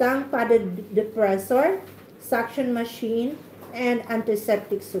need a tongue padded depressor, suction machine, and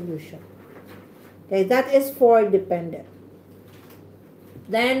antiseptic solution. Okay, that is for dependent.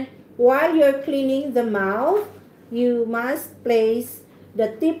 Then, while you're cleaning the mouth, you must place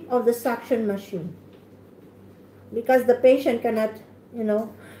the tip of the suction machine because the patient cannot,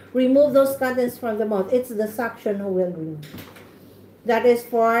 remove those contents from the mouth. It's the suction who will remove. That is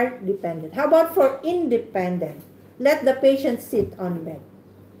for dependent. How about for independent? Let the patient sit on bed.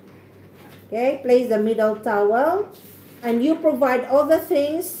 Okay, place the middle towel and you provide all the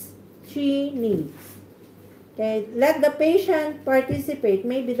things she needs. Okay, let the patient participate.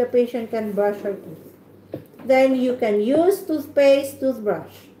 Maybe the patient can brush her teeth. Then you can use toothpaste,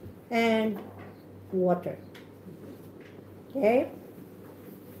 toothbrush, and water. Okay,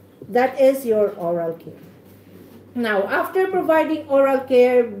 that is your oral care. Now, after providing oral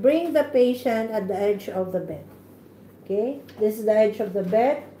care, bring the patient at the edge of the bed. Okay, this is the edge of the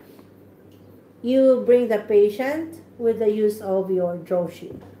bed. You bring the patient with the use of your draw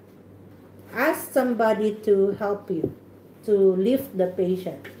sheet. Ask somebody to help you to lift the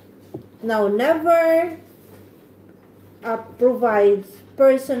patient. Now, never provide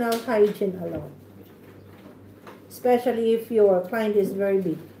personal hygiene alone, especially if your client is very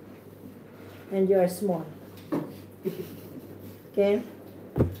big and you are small. Okay?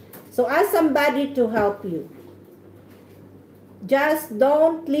 So ask somebody to help you. Just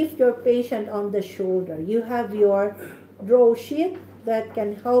don't lift your patient on the shoulder. You have your draw sheet that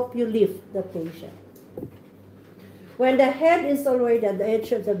can help you lift the patient. When the head is already at the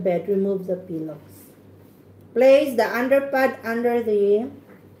edge of the bed, remove the pillows. Place the underpad under the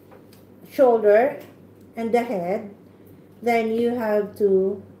shoulder and the head. Then you have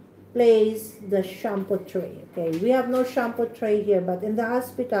to place the shampoo tray. Okay, we have no shampoo tray here, but in the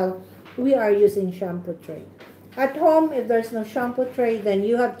hospital, we are using shampoo tray. At home, if there's no shampoo tray, then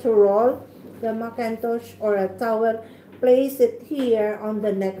you have to roll the Macintosh or a towel, place it here on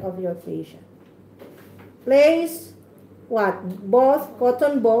the neck of your patient. Place what? Both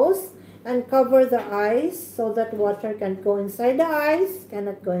cotton balls and cover the eyes so that water can go inside the eyes,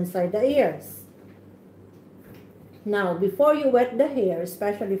 cannot go inside the ears. Now, before you wet the hair,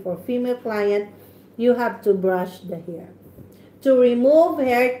 especially for female client, you have to brush the hair to remove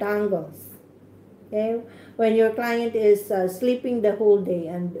hair tangles. Okay, when your client is sleeping the whole day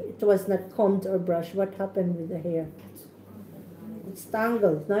and it was not combed or brushed, what happened with the hair? It's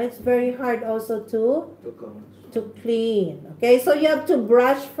tangled. Now it's very hard also to clean. Okay, so you have to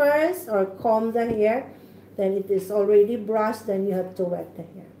brush first or comb the hair. Then it is already brushed. Then you have to wet the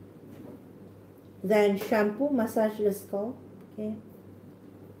hair. Then shampoo, massage the scalp. Okay,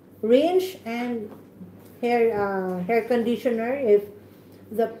 rinse and hair conditioner if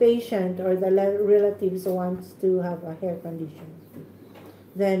the patient or the relatives wants to have a hair conditioner.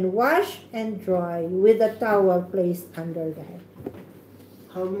 Then wash and dry with a towel placed under the head.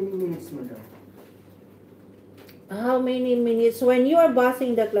 How many minutes, madam? How many minutes? When you are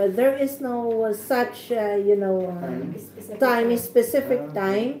bathing the clothes, there is no such, specific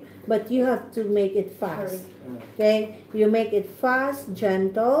time, but you have to make it fast. Okay? You make it fast,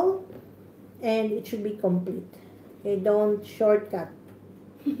 gentle, and it should be complete. Okay? Don't shortcut.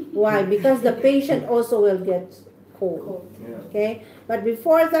 Why? Because the patient also will get cold. Okay? But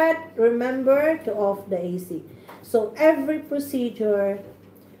before that, remember to off the AC. So every procedure,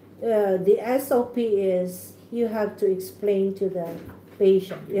 the SOP is you have to explain to the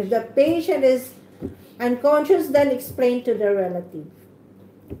patient. If the patient is unconscious, then explain to the relative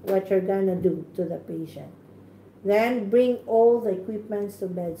what you're gonna do to the patient. Then bring all the equipments to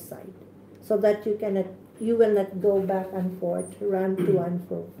bedside so that you will not go back and forth, run to and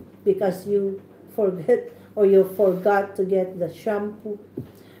fro because you forget or you forgot to get the shampoo.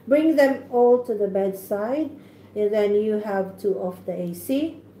 Bring them all to the bedside, and then you have to off the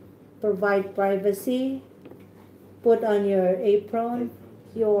AC, provide privacy, put on your apron,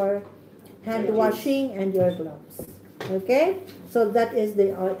 your hand washing, and your gloves. Okay? So that is the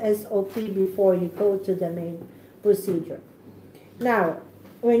SOP before you go to the main procedure. Now,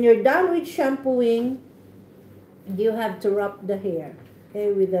 when you're done with shampooing, you have to wrap the hair.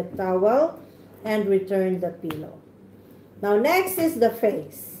 okay, with the towel, and return the pillow. Now next is the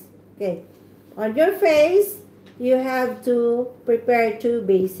face. Okay, on your face, you have to prepare 2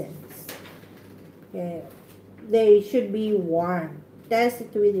 basins. Okay, they should be warm. Test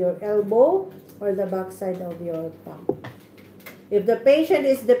it with your elbow or the backside of your thumb. If the patient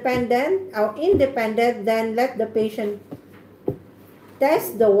is dependent or independent, then let the patient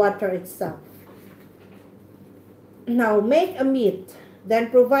test the water itself. Now make a meat.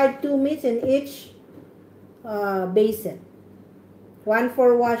 Then provide 2 meats in each basin. 1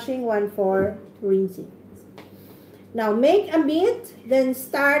 for washing, 1 for rinsing. Now make a meat, then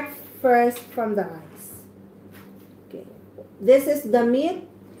start first from the eyes. Okay. This is the meat.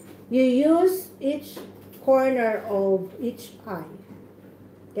 You use each corner of each eye.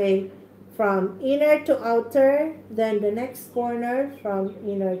 Okay. From inner to outer, then the next corner from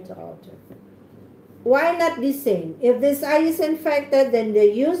inner to outer. Why not the same? If this eye is infected, then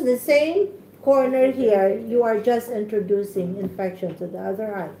they use the same corner here. You are just introducing infection to the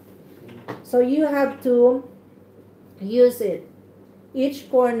other eye. So you have to use it, each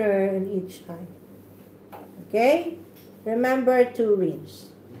corner and each eye. Okay? Remember to rinse.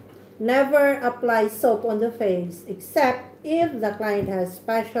 Never apply soap on the face except if the client has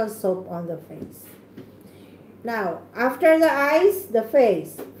special soap on the face. Now, after the eyes, the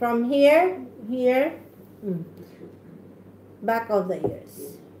face. From here, back of the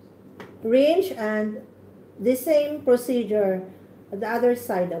ears. Rinse and the same procedure at the other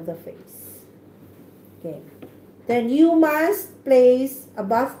side of the face. Okay. Then you must place a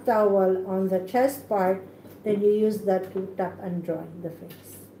bath towel on the chest part. Then you use that to tap and dry the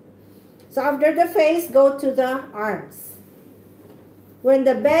face. So after the face, go to the arms. When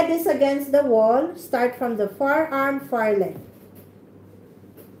the bed is against the wall, start from the far arm, far leg.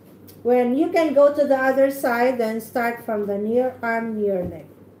 When you can go to the other side, then start from the near arm, near leg.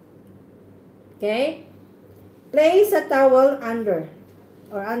 Okay? Place a towel under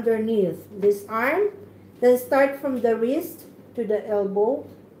or underneath this arm. Then start from the wrist to the elbow,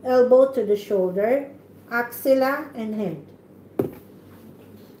 elbow to the shoulder, axilla, and hand.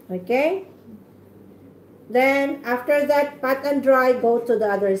 Okay? Then, after that, pat and dry, go to the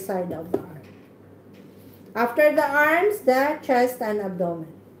other side of the arm. After the arms, the chest and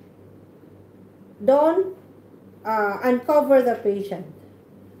abdomen. Don't uncover the patient.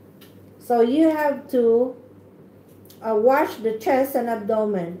 So you have to wash the chest and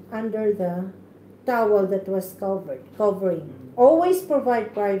abdomen under the towel that was covering. Always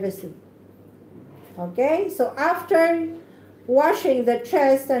provide privacy. Okay? So after washing the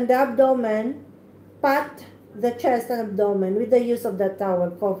chest and the abdomen, pat the chest and abdomen with the use of the towel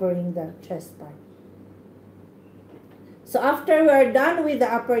covering the chest part. So after we are done with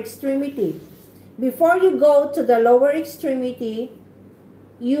the upper extremity, before you go to the lower extremity,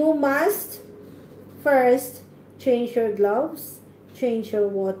 you must first change your gloves, change your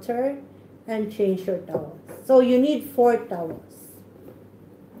water, and change your towels. So you need 4 towels.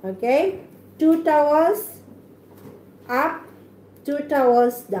 Okay? 2 towels up, 2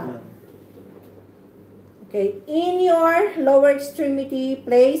 towels down. Okay, in your lower extremity,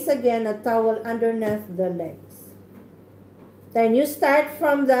 place again a towel underneath the legs. Then you start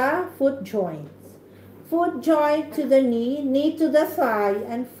from the foot joints. Foot joint to the knee, knee to the thigh,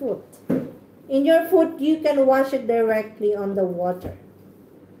 and foot. In your foot, you can wash it directly on the water.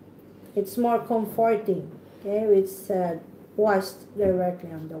 It's more comforting. Okay, it's washed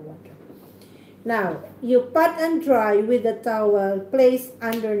directly on the water. Now, you pat and dry with the towel placed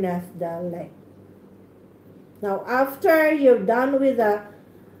underneath the leg. Now, after you're done with the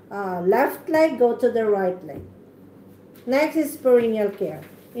left leg, go to the right leg. Next is perineal care.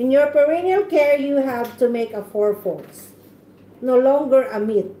 In your perineal care, you have to make a 4 folds. No longer a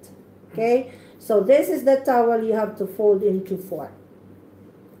mitt. Okay? So this is the towel you have to fold into 4.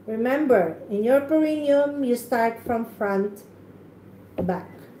 Remember, in your perineum, you start from front to back.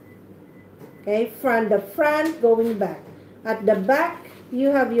 Okay? From the front, going back. At the back,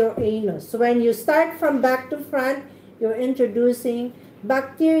 you have your anus. So when you start from back to front, you're introducing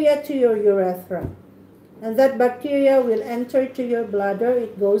bacteria to your urethra. And that bacteria will enter to your bladder,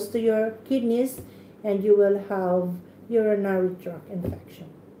 it goes to your kidneys, and you will have urinary tract infection.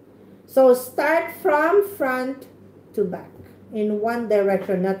 So start from front to back in one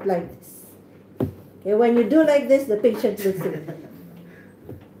direction, not like this. Okay, when you do like this, the patient will see it.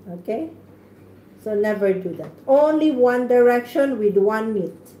 Okay? So never do that. Only one direction with one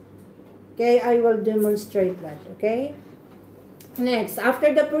mitt. Okay, I will demonstrate that. Okay? Next,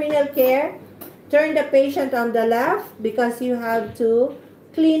 after the perineal care, turn the patient on the left because you have to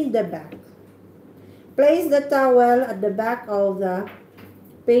clean the back. Place the towel at the back of the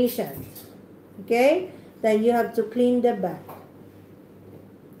patient. Okay? Then you have to clean the back.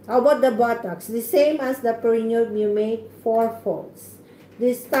 How about the buttocks? The same as the perineum, you make 4 folds.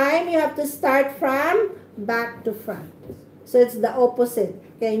 This time you have to start from back to front. So it's the opposite.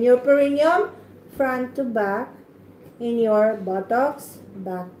 Okay, in your perineum, front to back. In your buttocks,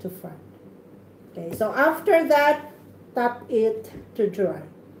 back to front. Okay, so after that, tap it to dry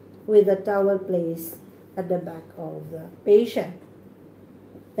with a towel placed at the back of the patient.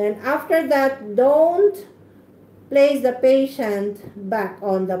 Then after that, don't place the patient back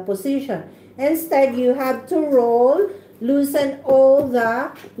on the position. Instead, you have to roll, loosen all the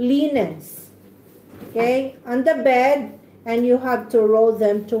linens, okay, on the bed, and you have to roll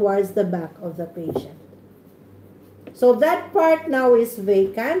them towards the back of the patient. So that part now is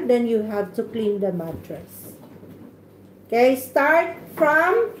vacant, then you have to clean the mattress. Okay, start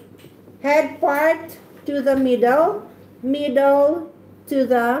from head part to the middle, middle to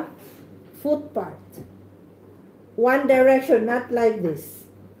the foot part. One direction, not like this.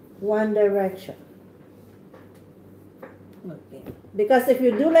 One direction. Okay. Because if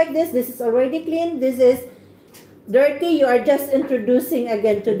you do like this is already clean. This is dirty. You are just introducing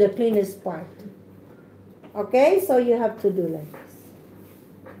again to the cleanest part. Okay, so you have to do like this.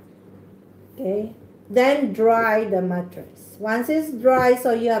 Okay. Then dry the mattress. Once it's dry,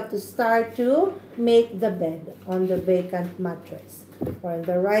 so you have to start to make the bed on the vacant mattress or on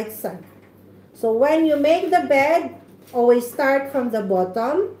the right side. So when you make the bed, always start from the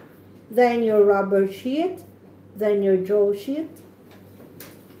bottom, then your rubber sheet, then your draw sheet,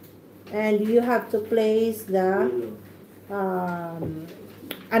 and you have to place the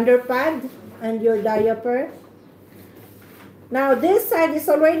underpad and your diaper. Now this side is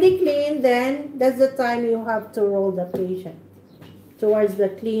already clean, then that's the time you have to roll the patient towards the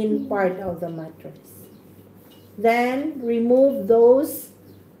clean part of the mattress. Then remove those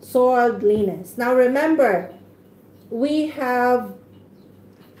soiled linens. Now remember, we have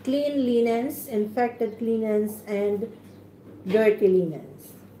clean linens, infected linens, and dirty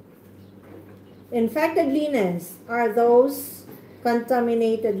linens. Infected linens are those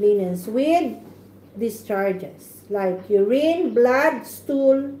contaminated linens with discharges like urine, blood,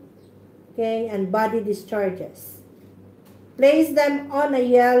 stool, okay, and body discharges. Place them on a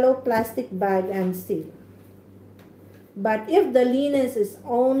yellow plastic bag and seal. But if the linens is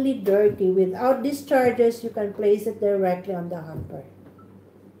only dirty without discharges, you can place it directly on the hamper.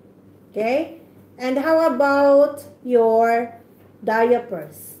 Okay? And how about your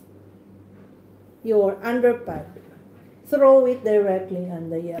diapers? Your underpad? Throw it directly on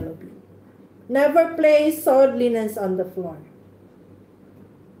the yellow bin. Never place soiled linens on the floor.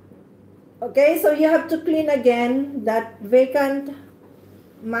 Okay, so you have to clean again that vacant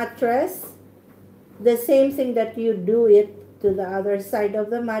mattress. The same thing that you do it to the other side of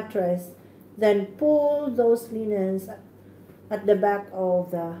the mattress. Then pull those linens at the back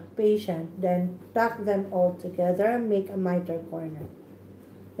of the patient. Then tuck them all together. Make a miter corner.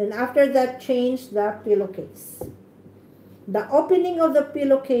 Then after that, change the pillowcase. The opening of the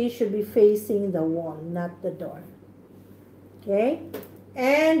pillowcase should be facing the wall, not the door. Okay?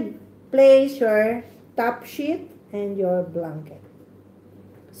 And place your top sheet and your blanket.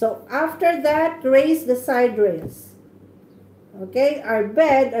 So after that, raise the side rails. Okay? Our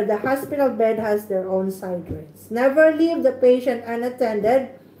bed, or the hospital bed, has their own side rails. Never leave the patient unattended,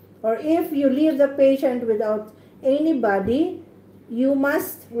 or if you leave the patient without anybody, you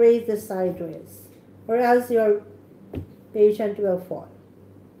must raise the side rails, or else your patient will fall.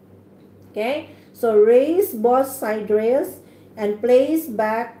 Okay? So raise both side rails and place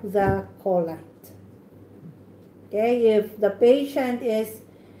back the call light. Okay? If the patient is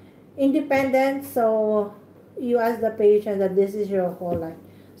independent, so you ask the patient that this is your call light.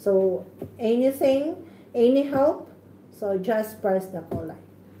 So anything, any help, so just press the call light.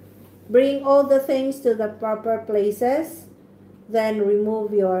 Bring all the things to the proper places. Then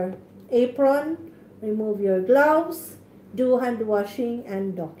remove your apron, remove your gloves, do hand washing,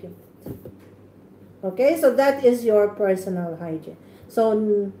 and document. Okay, so that is your personal hygiene.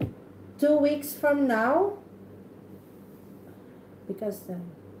 So 2 weeks from now, because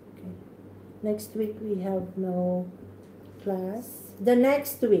okay, next week we have no class. The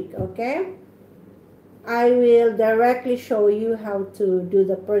next week, okay, I will directly show you how to do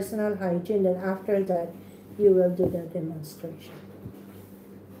the personal hygiene. Then after that, you will do the demonstration.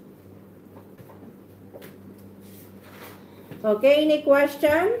 Okay, any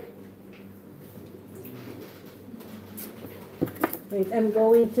question? Wait, I'm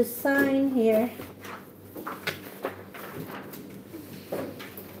going to sign here.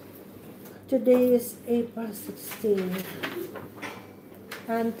 Today is April 16th.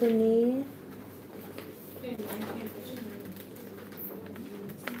 Anthony.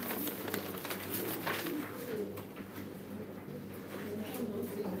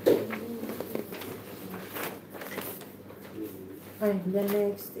 The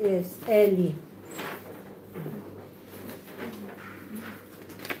next is Ellie.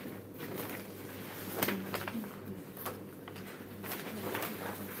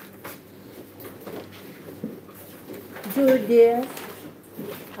 Judith.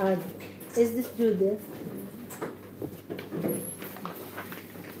 Is this Judith?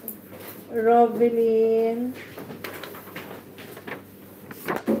 Rovelyn.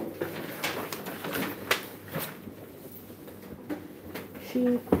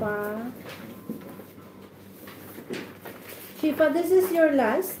 Shifa. Shifa, this is your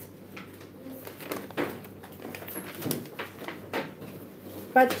last.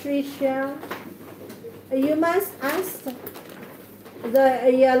 Patricia. You must ask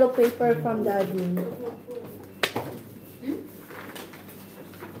the yellow paper from the admin.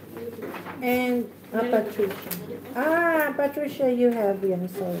 And Patricia. Patricia, you have here.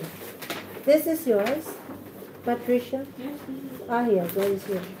 Sorry. This is yours, Patricia. Here. Where is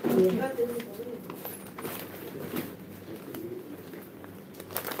your? Here.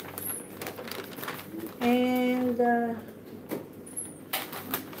 And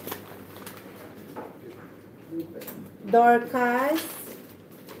Dorcas.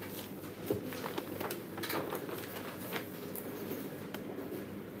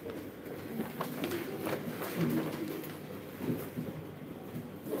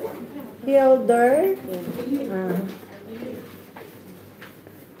 Hilder.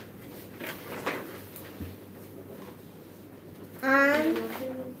 And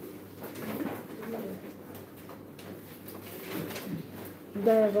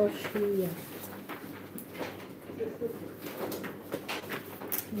Daroshia.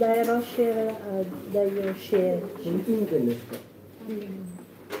 Daroshia.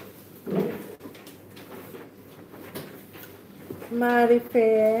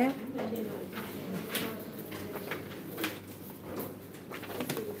 Marife.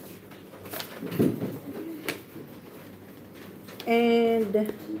 And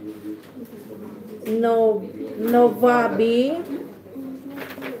Novabi.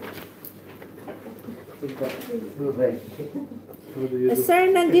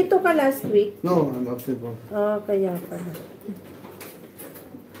 Sir, nandito ka last week? No, I'm absent po. Kaya pala.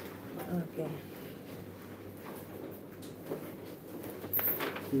 Okay.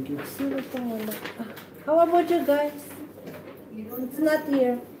 Thank you. Sino pong wala? How about you guys? It's not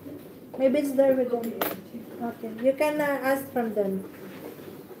here. Maybe it's there with them. Okay. You can ask from them.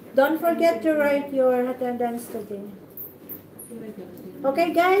 Don't forget to write your attendance today.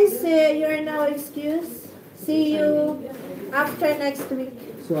 Okay, guys, you're now excused. See you after next week.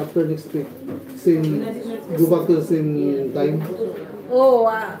 So after next week, go back to the same time? Oh,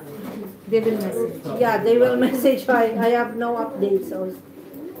 they will message. Yeah, they will message. I have no updates also.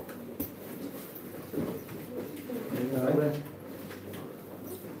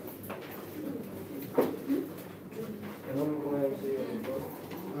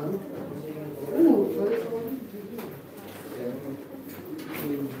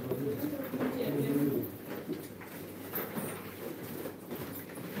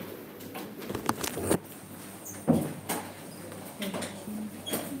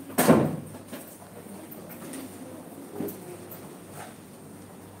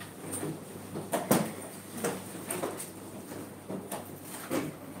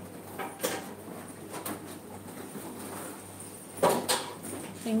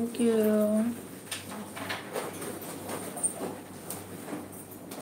 Thank you.